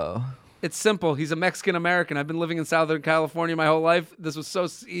 Oh. It's simple. He's a Mexican-American. I've been living in Southern California my whole life. This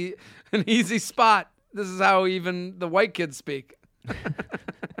was an easy spot. This is how even the white kids speak.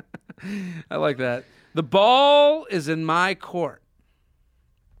 I like that. The ball is in my court.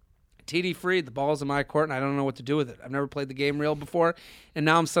 TD Freed, the ball's in my court, and I don't know what to do with it. I've never played the game real before, and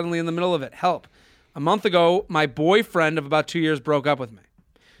now I'm suddenly in the middle of it. Help. A month ago, my boyfriend of about 2 years broke up with me.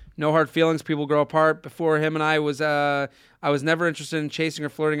 No hard feelings. People grow apart. Before him and I was never interested in chasing or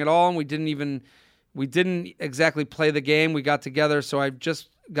flirting at all, and we didn't exactly play the game. We got together, so I just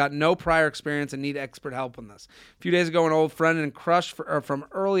got no prior experience and need expert help on this. A few days ago, an old friend and crush from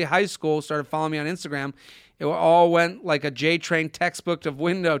early high school started following me on Instagram. It all went like a J-Train textbook of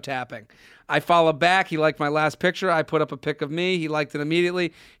window tapping. I followed back. He liked my last picture. I put up a pic of me. He liked it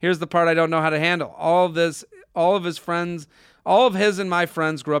immediately. Here's the part I don't know how to handle. All of his and my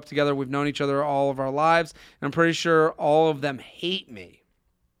friends grew up together. We've known each other all of our lives. And I'm pretty sure all of them hate me.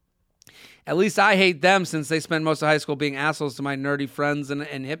 At least I hate them since they spent most of high school being assholes to my nerdy friends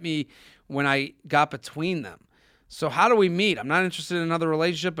and hit me when I got between them. So how do we meet? I'm not interested in another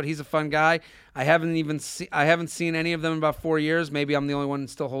relationship, but he's a fun guy. I haven't seen any of them in about 4 years. Maybe I'm the only one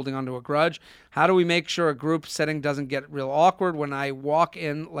still holding on to a grudge. How do we make sure a group setting doesn't get real awkward when I walk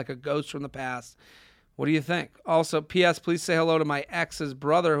in like a ghost from the past? What do you think? Also, P.S. Please say hello to my ex's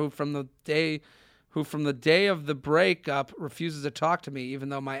brother who from the day of the breakup refuses to talk to me, even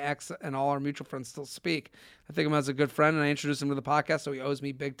though my ex and all our mutual friends still speak. I think of him as a good friend, and I introduced him to the podcast, so he owes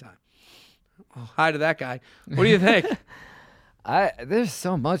me big time. Oh, hi to that guy. What do you think? There's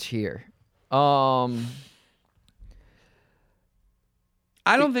so much here.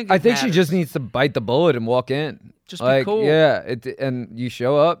 I don't think. I think she just needs to bite the bullet and walk in. Just be cool. Yeah, and you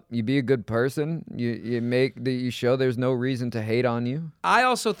show up. You be a good person. You show there's no reason to hate on you. I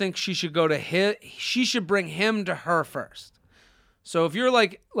also think she should go to his. She should bring him to her first. So if you're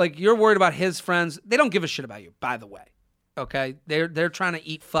like you're worried about his friends, they don't give a shit about you. By the way, okay, they're trying to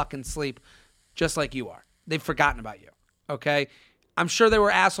eat, fucking sleep, just like you are. They've forgotten about you. Okay, I'm sure they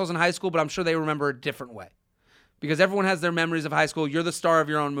were assholes in high school, but I'm sure they remember a different way. Because everyone has their memories of high school. You're the star of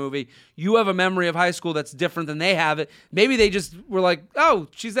your own movie. You have a memory of high school that's different than they have it. Maybe they just were like, oh,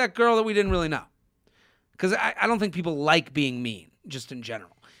 she's that girl that we didn't really know. Because I don't think people like being mean, just in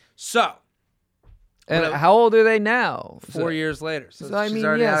general. So. And how old are they now? 4 years later. So I mean,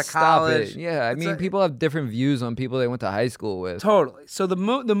 already out of college. Stop it. Yeah, I mean, people have different views on people they went to high school with. Totally. So the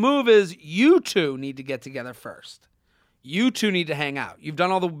move is you two need to get together first. You two need to hang out. You've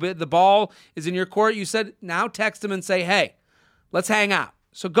done all the ball is in your court. You said, now text him and say, hey, let's hang out.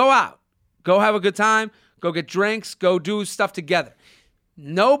 So go out. Go have a good time. Go get drinks. Go do stuff together.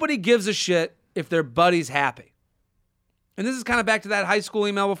 Nobody gives a shit if their buddy's happy. And this is kind of back to that high school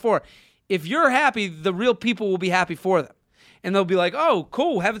email before. If you're happy, the real people will be happy for them. And they'll be like, oh,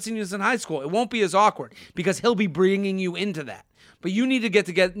 cool, haven't seen you since high school. It won't be as awkward because he'll be bringing you into that. But you need to get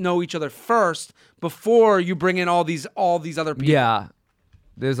to know each other first before you bring in all these other people. Yeah,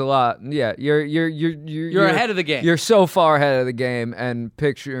 there's a lot. Yeah, you're ahead of the game. You're so far ahead of the game and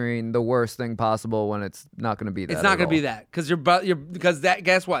picturing the worst thing possible when it's not going to be that. It's not going to be that because that.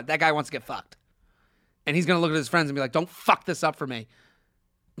 Guess what? That guy wants to get fucked, and he's going to look at his friends and be like, "Don't fuck this up for me.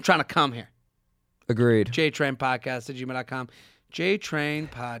 I'm trying to come here." Agreed. JTrainPodcast@gmail.com.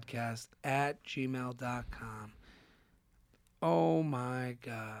 JTrainPodcast@gmail.com. Oh my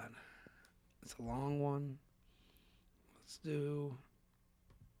God. It's a long one. Let's do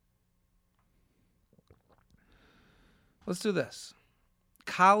this.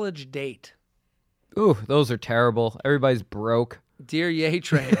 College date. Ooh, those are terrible. Everybody's broke. Dear Yay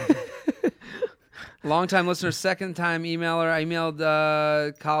Train. Long-time listener, second-time emailer. I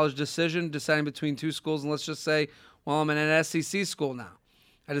emailed college decision, deciding between two schools, and let's just say, well, I'm in an SEC school now.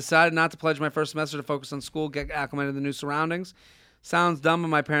 I decided not to pledge my first semester to focus on school, get acclimated to the new surroundings. Sounds dumb, but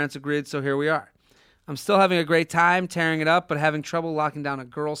my parents agreed, so here we are. I'm still having a great time, tearing it up, but having trouble locking down a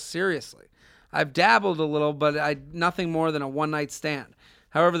girl seriously. I've dabbled a little, but nothing more than a one-night stand.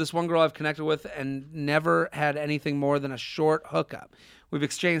 However, this one girl I've connected with and never had anything more than a short hookup. We've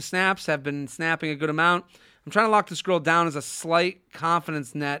exchanged snaps, have been snapping a good amount. I'm trying to lock this girl down as a slight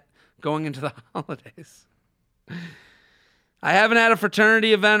confidence net going into the holidays. I haven't had a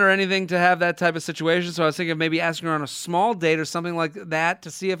fraternity event or anything to have that type of situation, so I was thinking of maybe asking her on a small date or something like that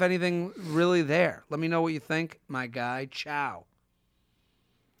to see if anything really there. Let me know what you think, my guy. Ciao.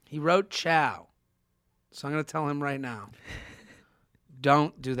 He wrote ciao, so I'm going to tell him right now.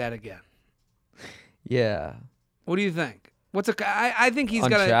 Don't do that again. Yeah. What do you think? I think he's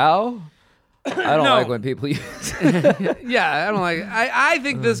got ciao? I don't like when people use Yeah, I don't like it. I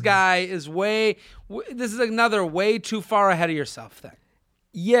think this guy is this is another way too far ahead of yourself thing.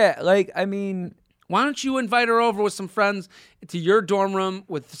 Yeah, I mean, why don't you invite her over with some friends to your dorm room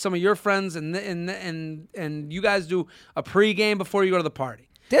with some of your friends and you guys do a pregame before you go to the party?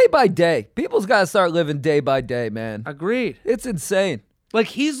 Day by day. People's got to start living day by day, man. Agreed. It's insane. Like,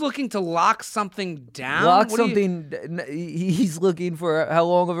 he's looking to lock something down? He's looking for how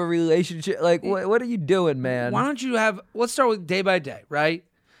long of a relationship? Like, what are you doing, man? Why don't you let's start with day by day, right?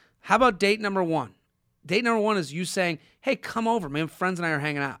 How about date number one? Date number one is you saying, hey, come over. My friends and I are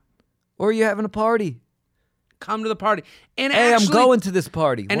hanging out. Or are you having a party? Come to the party. And hey, I'm going to this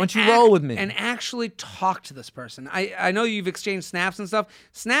party. Why don't you roll with me? And actually talk to this person. I know you've exchanged snaps and stuff.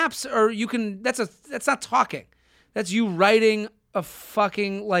 Snaps are, that's not talking. That's you writing a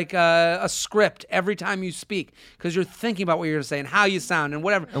fucking a script every time you speak because you're thinking about what you're going to say and how you sound and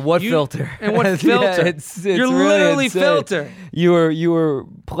whatever. And what filter? And what filter? Yeah, it's you're really literally insane. filter. You were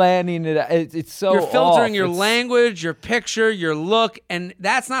planning it. It's so you're filtering off. Your language, your picture, your look, and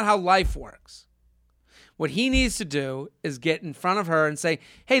that's not how life works. What he needs to do is get in front of her and say,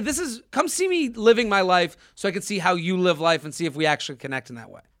 "Hey, come see me living my life, so I can see how you live life and see if we actually connect in that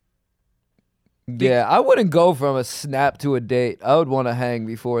way." Yeah, I wouldn't go from a snap to a date. I would want to hang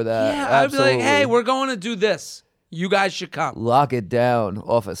before that. Yeah, absolutely. I'd be like, hey, we're going to do this. You guys should come. Lock it down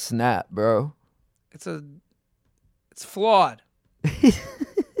off a snap, bro. It's flawed.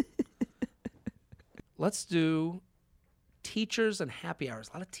 Let's do teachers and happy hours.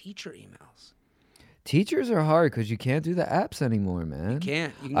 A lot of teacher emails. Teachers are hard because you can't do the apps anymore, man. You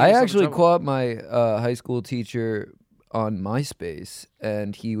can't. I actually caught my high school teacher on MySpace,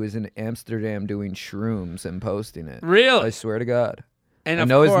 and he was in Amsterdam doing shrooms and posting it. Really? I swear to God. And I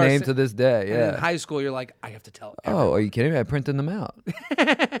know his name to this day. Yeah. And in high school, you're like, I have to tell everyone. Oh, are you kidding me? I printed them out.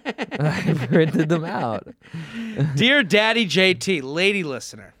 I printed them out. Dear Daddy JT, lady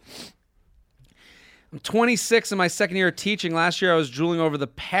listener. I'm 26 in my second year of teaching. Last year, I was drooling over the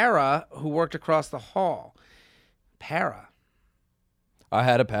para who worked across the hall. Para? I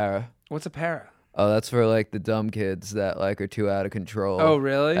had a para. What's a para? Oh, that's for like the dumb kids that like are too out of control. Oh,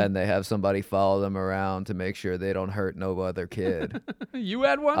 really? And they have somebody follow them around to make sure they don't hurt no other kid. You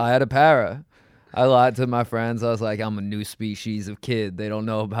had one? I had a para. I lied to my friends. I was like, I'm a new species of kid. They don't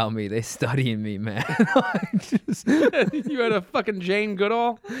know about me. They studying me, man. You had a fucking Jane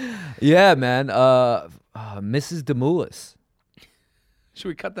Goodall? Yeah, man. Mrs. Demoulas. Should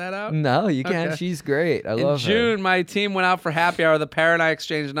we cut that out? No, you can't. Okay. She's great. I love her. In June, my team went out for happy hour. The pair and I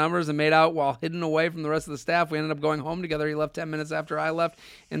exchanged numbers and made out while hidden away from the rest of the staff. We ended up going home together. He left 10 minutes after I left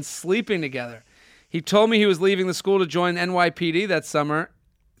and sleeping together. He told me he was leaving the school to join NYPD that summer.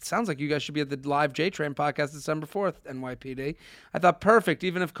 It sounds like you guys should be at the live J-Train podcast December 4th, NYPD. I thought, perfect.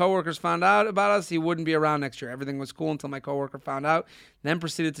 Even if coworkers found out about us, he wouldn't be around next year. Everything was cool until my coworker found out, then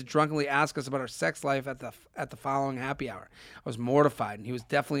proceeded to drunkenly ask us about our sex life at the following happy hour. I was mortified, and he was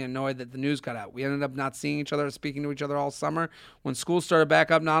definitely annoyed that the news got out. We ended up not seeing each other or speaking to each other all summer. When school started back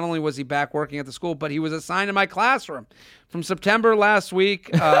up, not only was he back working at the school, but he was assigned to my classroom. From September last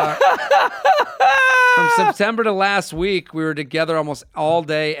week... From September to last week, we were together almost all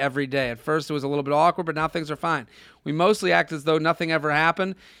day, every day. At first, it was a little bit awkward, but now things are fine. We mostly act as though nothing ever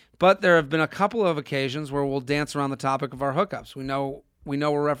happened, but there have been a couple of occasions where we'll dance around the topic of our hookups. We know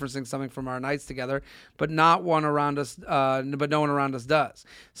we're referencing something from our nights together, but not one around us. But no one around us does.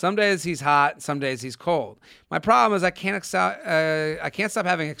 Some days he's hot, some days he's cold. My problem is I can't stop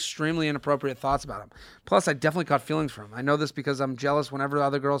having extremely inappropriate thoughts about him. Plus, I definitely caught feelings for him. I know this because I'm jealous whenever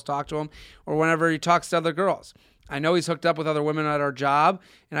other girls talk to him or whenever he talks to other girls. I know he's hooked up with other women at our job,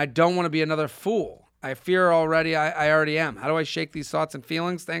 and I don't want to be another fool. I fear already. I already am. How do I shake these thoughts and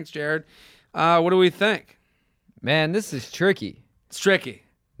feelings? Thanks, Jared. What do we think? Man, this is tricky. It's tricky.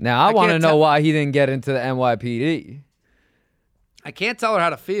 Now, I want to know why he didn't get into the NYPD. I can't tell her how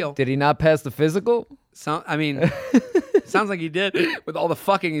to feel. Did he not pass the physical? Sounds like he did with all the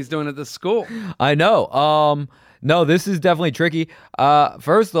fucking he's doing at the school. I know. No, this is definitely tricky.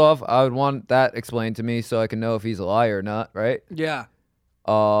 First off, I would want that explained to me so I can know if he's a liar or not, right? Yeah.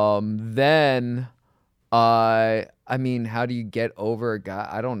 Then... I mean, how do you get over a guy?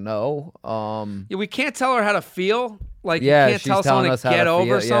 I don't know. Yeah, we can't tell her how to feel. Like, you can't tell someone to get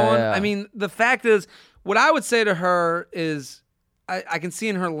over someone. Yeah. I mean, the fact is, what I would say to her is, I can see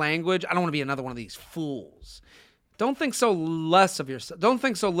in her language, I don't want to be another one of these fools. Don't think so less of yourself. Don't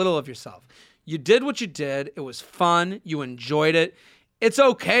think so little of yourself. You did what you did. It was fun. You enjoyed it. It's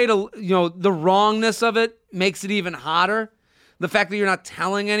okay to, the wrongness of it makes it even hotter. The fact that you're not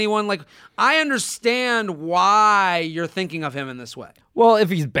telling anyone, like, I understand why you're thinking of him in this way. Well,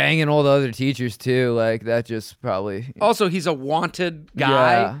 if he's banging all the other teachers too, like, that just probably... Also, he's a wanted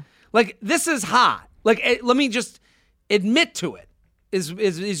guy. Yeah. Like, this is hot. Like, let me just admit to it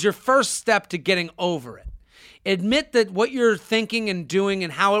is your first step to getting over it. Admit that what you're thinking and doing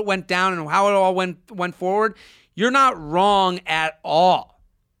and how it went down and how it all went forward, you're not wrong at all.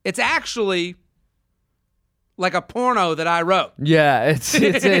 It's actually... like a porno that I wrote. Yeah,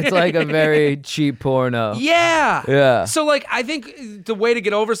 it's like a very cheap porno. Yeah. Yeah. So, like, I think the way to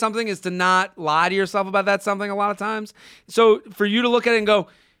get over something is to not lie to yourself about that something a lot of times. So, for you to look at it and go,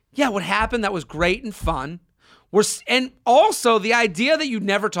 yeah, what happened, that was great and fun. And also, the idea that you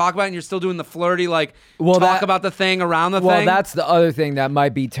never talk about it and you're still doing the flirty, like, talk about the thing around the thing. Well, that's the other thing that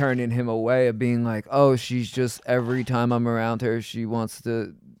might be turning him away, of being like, oh, she's just, every time I'm around her, she wants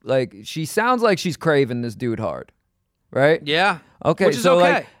to... Like, she sounds like she's craving this dude hard, right? Yeah. Okay. Which is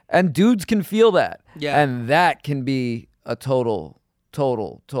okay. Like, and dudes can feel that. Yeah. And that can be a total,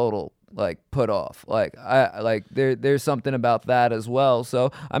 like, put off. Like, there's something about that as well.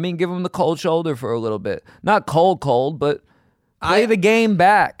 So, I mean, give him the cold shoulder for a little bit. Not cold, but play the game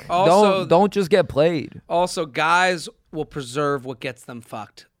back. Also, don't just get played. Also, guys will preserve what gets them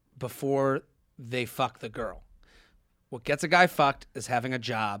fucked before they fuck the girl. What gets a guy fucked is having a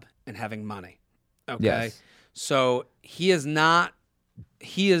job and having money. Okay? Yes. So he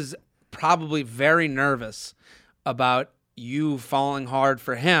is probably very nervous about you falling hard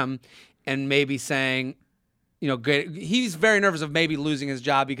for him and maybe saying, he's very nervous of maybe losing his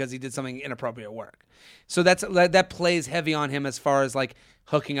job because he did something inappropriate at work. So that plays heavy on him as far as like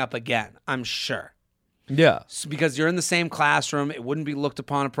hooking up again, I'm sure. Yeah. So because you're in the same classroom, it wouldn't be looked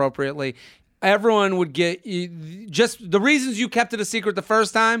upon appropriately. Everyone would get just the reasons you kept it a secret the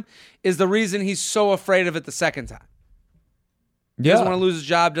first time is the reason he's so afraid of it the second time. He doesn't want to lose his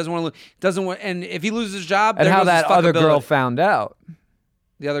job. And if he loses his job, and how that other girl found out.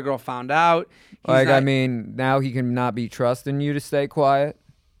 The other girl found out. Now he can not be trusting you to stay quiet.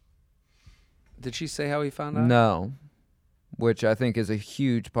 Did she say how he found out? No. Which I think is a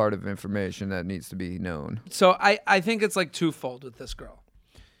huge part of information that needs to be known. So I think it's like twofold with this girl.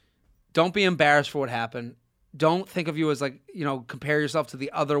 Don't be embarrassed for what happened. Don't think of you as compare yourself to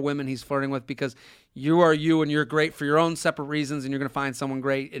the other women he's flirting with, because you are you and you're great for your own separate reasons, and you're going to find someone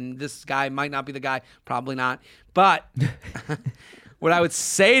great, and this guy might not be the guy, probably not. But what I would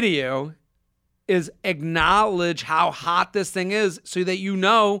say to you is acknowledge how hot this thing is so that you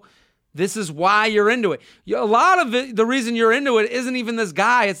know this is why you're into it. A lot of it, the reason you're into it isn't even this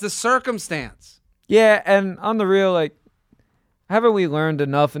guy, it's the circumstance. Yeah, and on the real, haven't we learned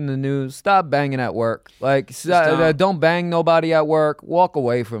enough in the news? Stop banging at work. Don't bang nobody at work. Walk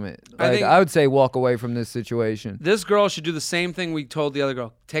away from it. I would say walk away from this situation. This girl should do the same thing we told the other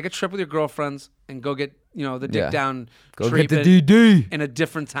girl. Take a trip with your girlfriends and go get, the dick down treatment. Go get the DD. In a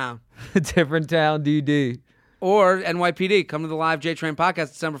different town. A different town, DD. Or NYPD. Come to the live J-Train podcast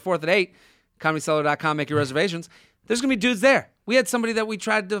December 4th at 8. ComedyCellar.com. Make your reservations. There's going to be dudes there. We had somebody that we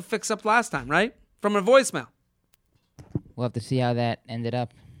tried to fix up last time, right? From a voicemail. We'll have to see how that ended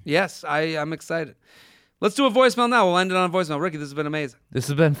up. Yes, I'm excited. Let's do a voicemail now. We'll end it on a voicemail. Ricky, this has been amazing. This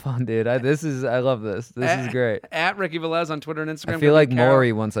has been fun, dude. I love this. This is great. At Ricky Velez on Twitter and Instagram. I feel like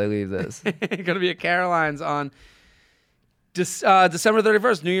Maury once I leave this. Going to be at Caroline's on December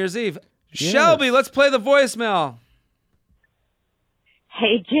 31st, New Year's Eve. Yes. Shelby, let's play the voicemail.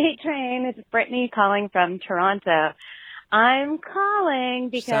 Hey, J-Train. This is Brittany calling from Toronto. I'm calling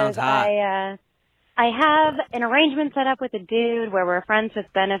because I have an arrangement set up with a dude where we're friends with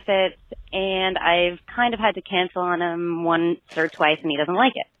benefits, and I've kind of had to cancel on him once or twice, and he doesn't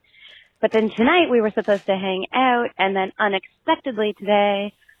like it. But then tonight we were supposed to hang out, and then unexpectedly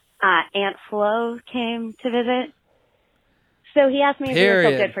today, Aunt Flo came to visit. So he asked me if he was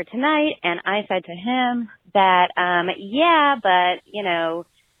so good for tonight, and I said to him that, yeah, but,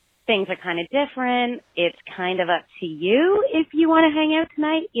 things are kind of different. It's kind of up to you if you want to hang out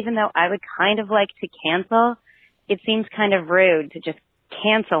tonight, even though I would kind of like to cancel. It seems kind of rude to just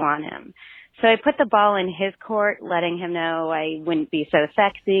cancel on him. So I put the ball in his court, letting him know I wouldn't be so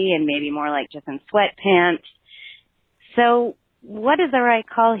sexy and maybe more like just in sweatpants. So what is the right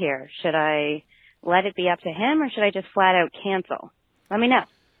call here? Should I let it be up to him, or should I just flat out cancel? Let me know.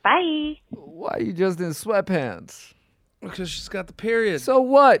 Bye. Why are you just in sweatpants? Because she's got the period. So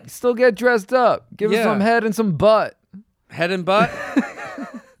what? Still get dressed up. Give her some head and some butt. Head and butt?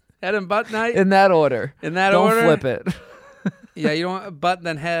 Head and butt night? In that order. Don't flip it. Yeah, you don't want butt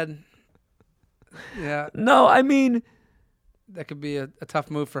then head. Yeah. No, I mean, that could be a tough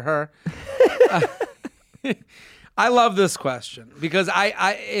move for her. I love this question because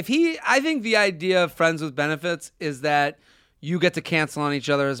I think the idea of friends with benefits is that you get to cancel on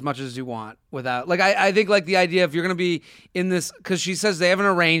each other as much as you want without, I think the idea if you're going to be in this, because she says they have an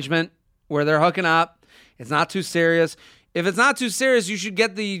arrangement where they're hooking up. It's not too serious. If it's not too serious, you should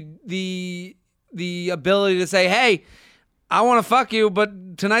get the ability to say, hey, I want to fuck you,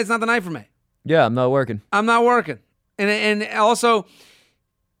 but tonight's not the night for me. Yeah, I'm not working. And also,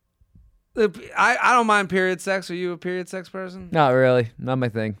 I don't mind period sex. Are you a period sex person? Not really. Not my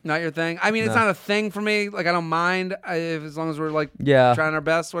thing. Not your thing? I mean, It's not a thing for me. I don't mind as long as we're trying our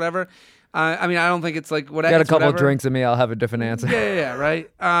best, whatever. I don't think it's whatever. Get a couple of drinks in me, I'll have a different answer. Yeah,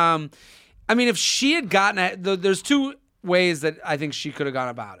 right. If she had gotten there's two ways that I think she could have gone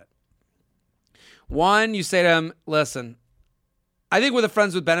about it. One, you say to him, listen, I think with the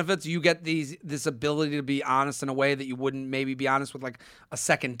friends with benefits, you get this ability to be honest in a way that you wouldn't maybe be honest with a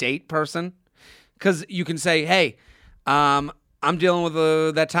second date person. Because you can say, hey, I'm dealing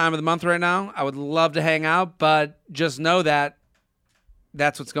with that time of the month right now. I would love to hang out, but just know that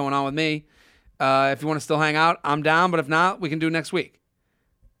that's what's going on with me. If you want to still hang out, I'm down. But if not, we can do next week.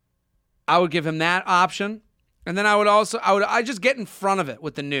 I would give him that option. And then I just get in front of it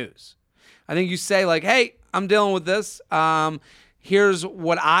with the news. I think you say hey, I'm dealing with this. Here's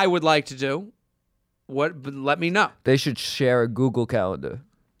what I would like to do. But let me know. They should share a Google Calendar.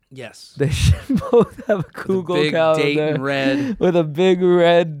 Yes. They should both have a Google Calendar. Big date in red. With a big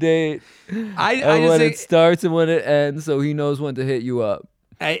red date. When it starts and when it ends, so he knows when to hit you up.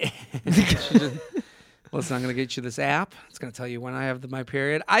 Listen, I'm going to get you this app. It's going to tell you when I have my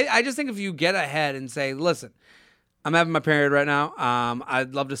period. I just think if you get ahead and say, listen, I'm having my period right now.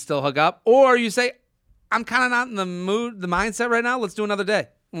 I'd love to still hook up. Or you say, I'm kind of not in the mood, the mindset right now. Let's do another day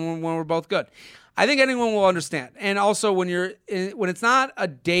when we're both good. I think anyone will understand. And also when it's not a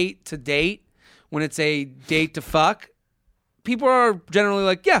date to date, when it's a date to fuck, people are generally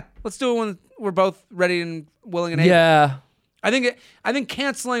like, yeah, let's do it when we're both ready and willing and able. Yeah. I think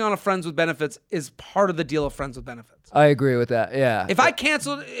canceling on a friends with benefits is part of the deal of friends with benefits. I agree with that. Yeah. If I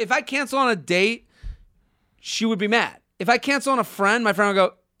cancel on a date, she would be mad. If I cancel on a friend, my friend would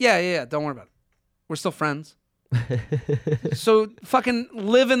go, yeah, don't worry about it. We're still friends. So fucking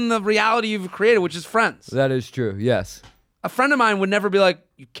live in the reality you've created, which is friends. That is true. Yes. A friend of mine would never be like,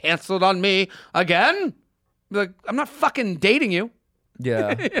 you canceled on me again? Be like, I'm not fucking dating you.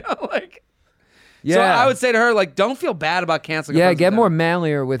 Yeah. So I would say to her, like, don't feel bad about canceling. Yeah, get more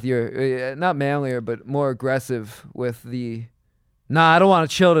manlier with your, not manlier, but more aggressive with the, I don't want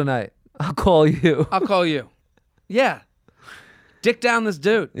to chill tonight. I'll call you. Yeah. Dick down this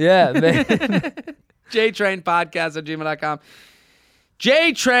dude. Yeah, man. JTrainPodcast@gmail.com.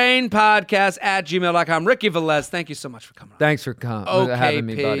 JTrainPodcast@gmail.com. Ricky Velez, thank you so much for coming on. Thanks for having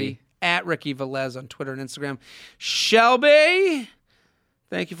me, buddy. At Ricky Velez on Twitter and Instagram. Shelby,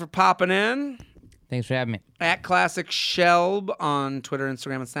 thank you for popping in. Thanks for having me. At Classic Shelb on Twitter,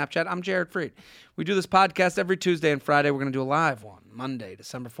 Instagram, and Snapchat. I'm Jared Freed. We do this podcast every Tuesday and Friday. We're going to do a live one Monday,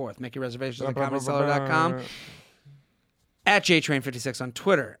 December 4th. Make your reservations on ComedyCellar.com. At JTrain56 on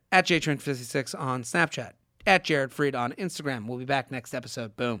Twitter. At JTrain56 on Snapchat. At Jared Freed on Instagram. We'll be back next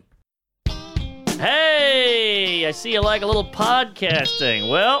episode. Boom. Hey, I see you like a little podcasting.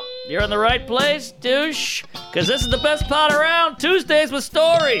 Well, you're in the right place, douche, because this is the best pod around, Tuesdays with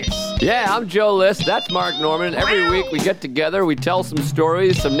Stories. Yeah, I'm Joe List. That's Mark Norman. Every week we get together, we tell some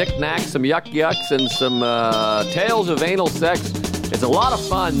stories, some knickknacks, some yucks, and some tales of anal sex. It's a lot of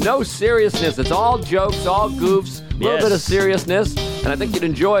fun. No seriousness. It's all jokes, all goofs, a little bit of seriousness, and I think you'd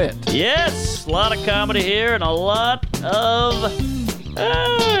enjoy it. Yes, a lot of comedy here and a lot of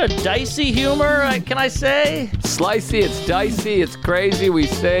dicey humor, can I say? Slicey, it's dicey, it's crazy, we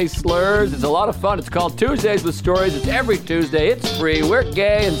say slurs, it's a lot of fun. It's called Tuesdays with Stories. It's every Tuesday, it's free, we're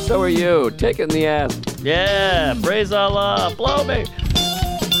gay and so are you. Take it in the ass. Yeah, praise Allah, blow me.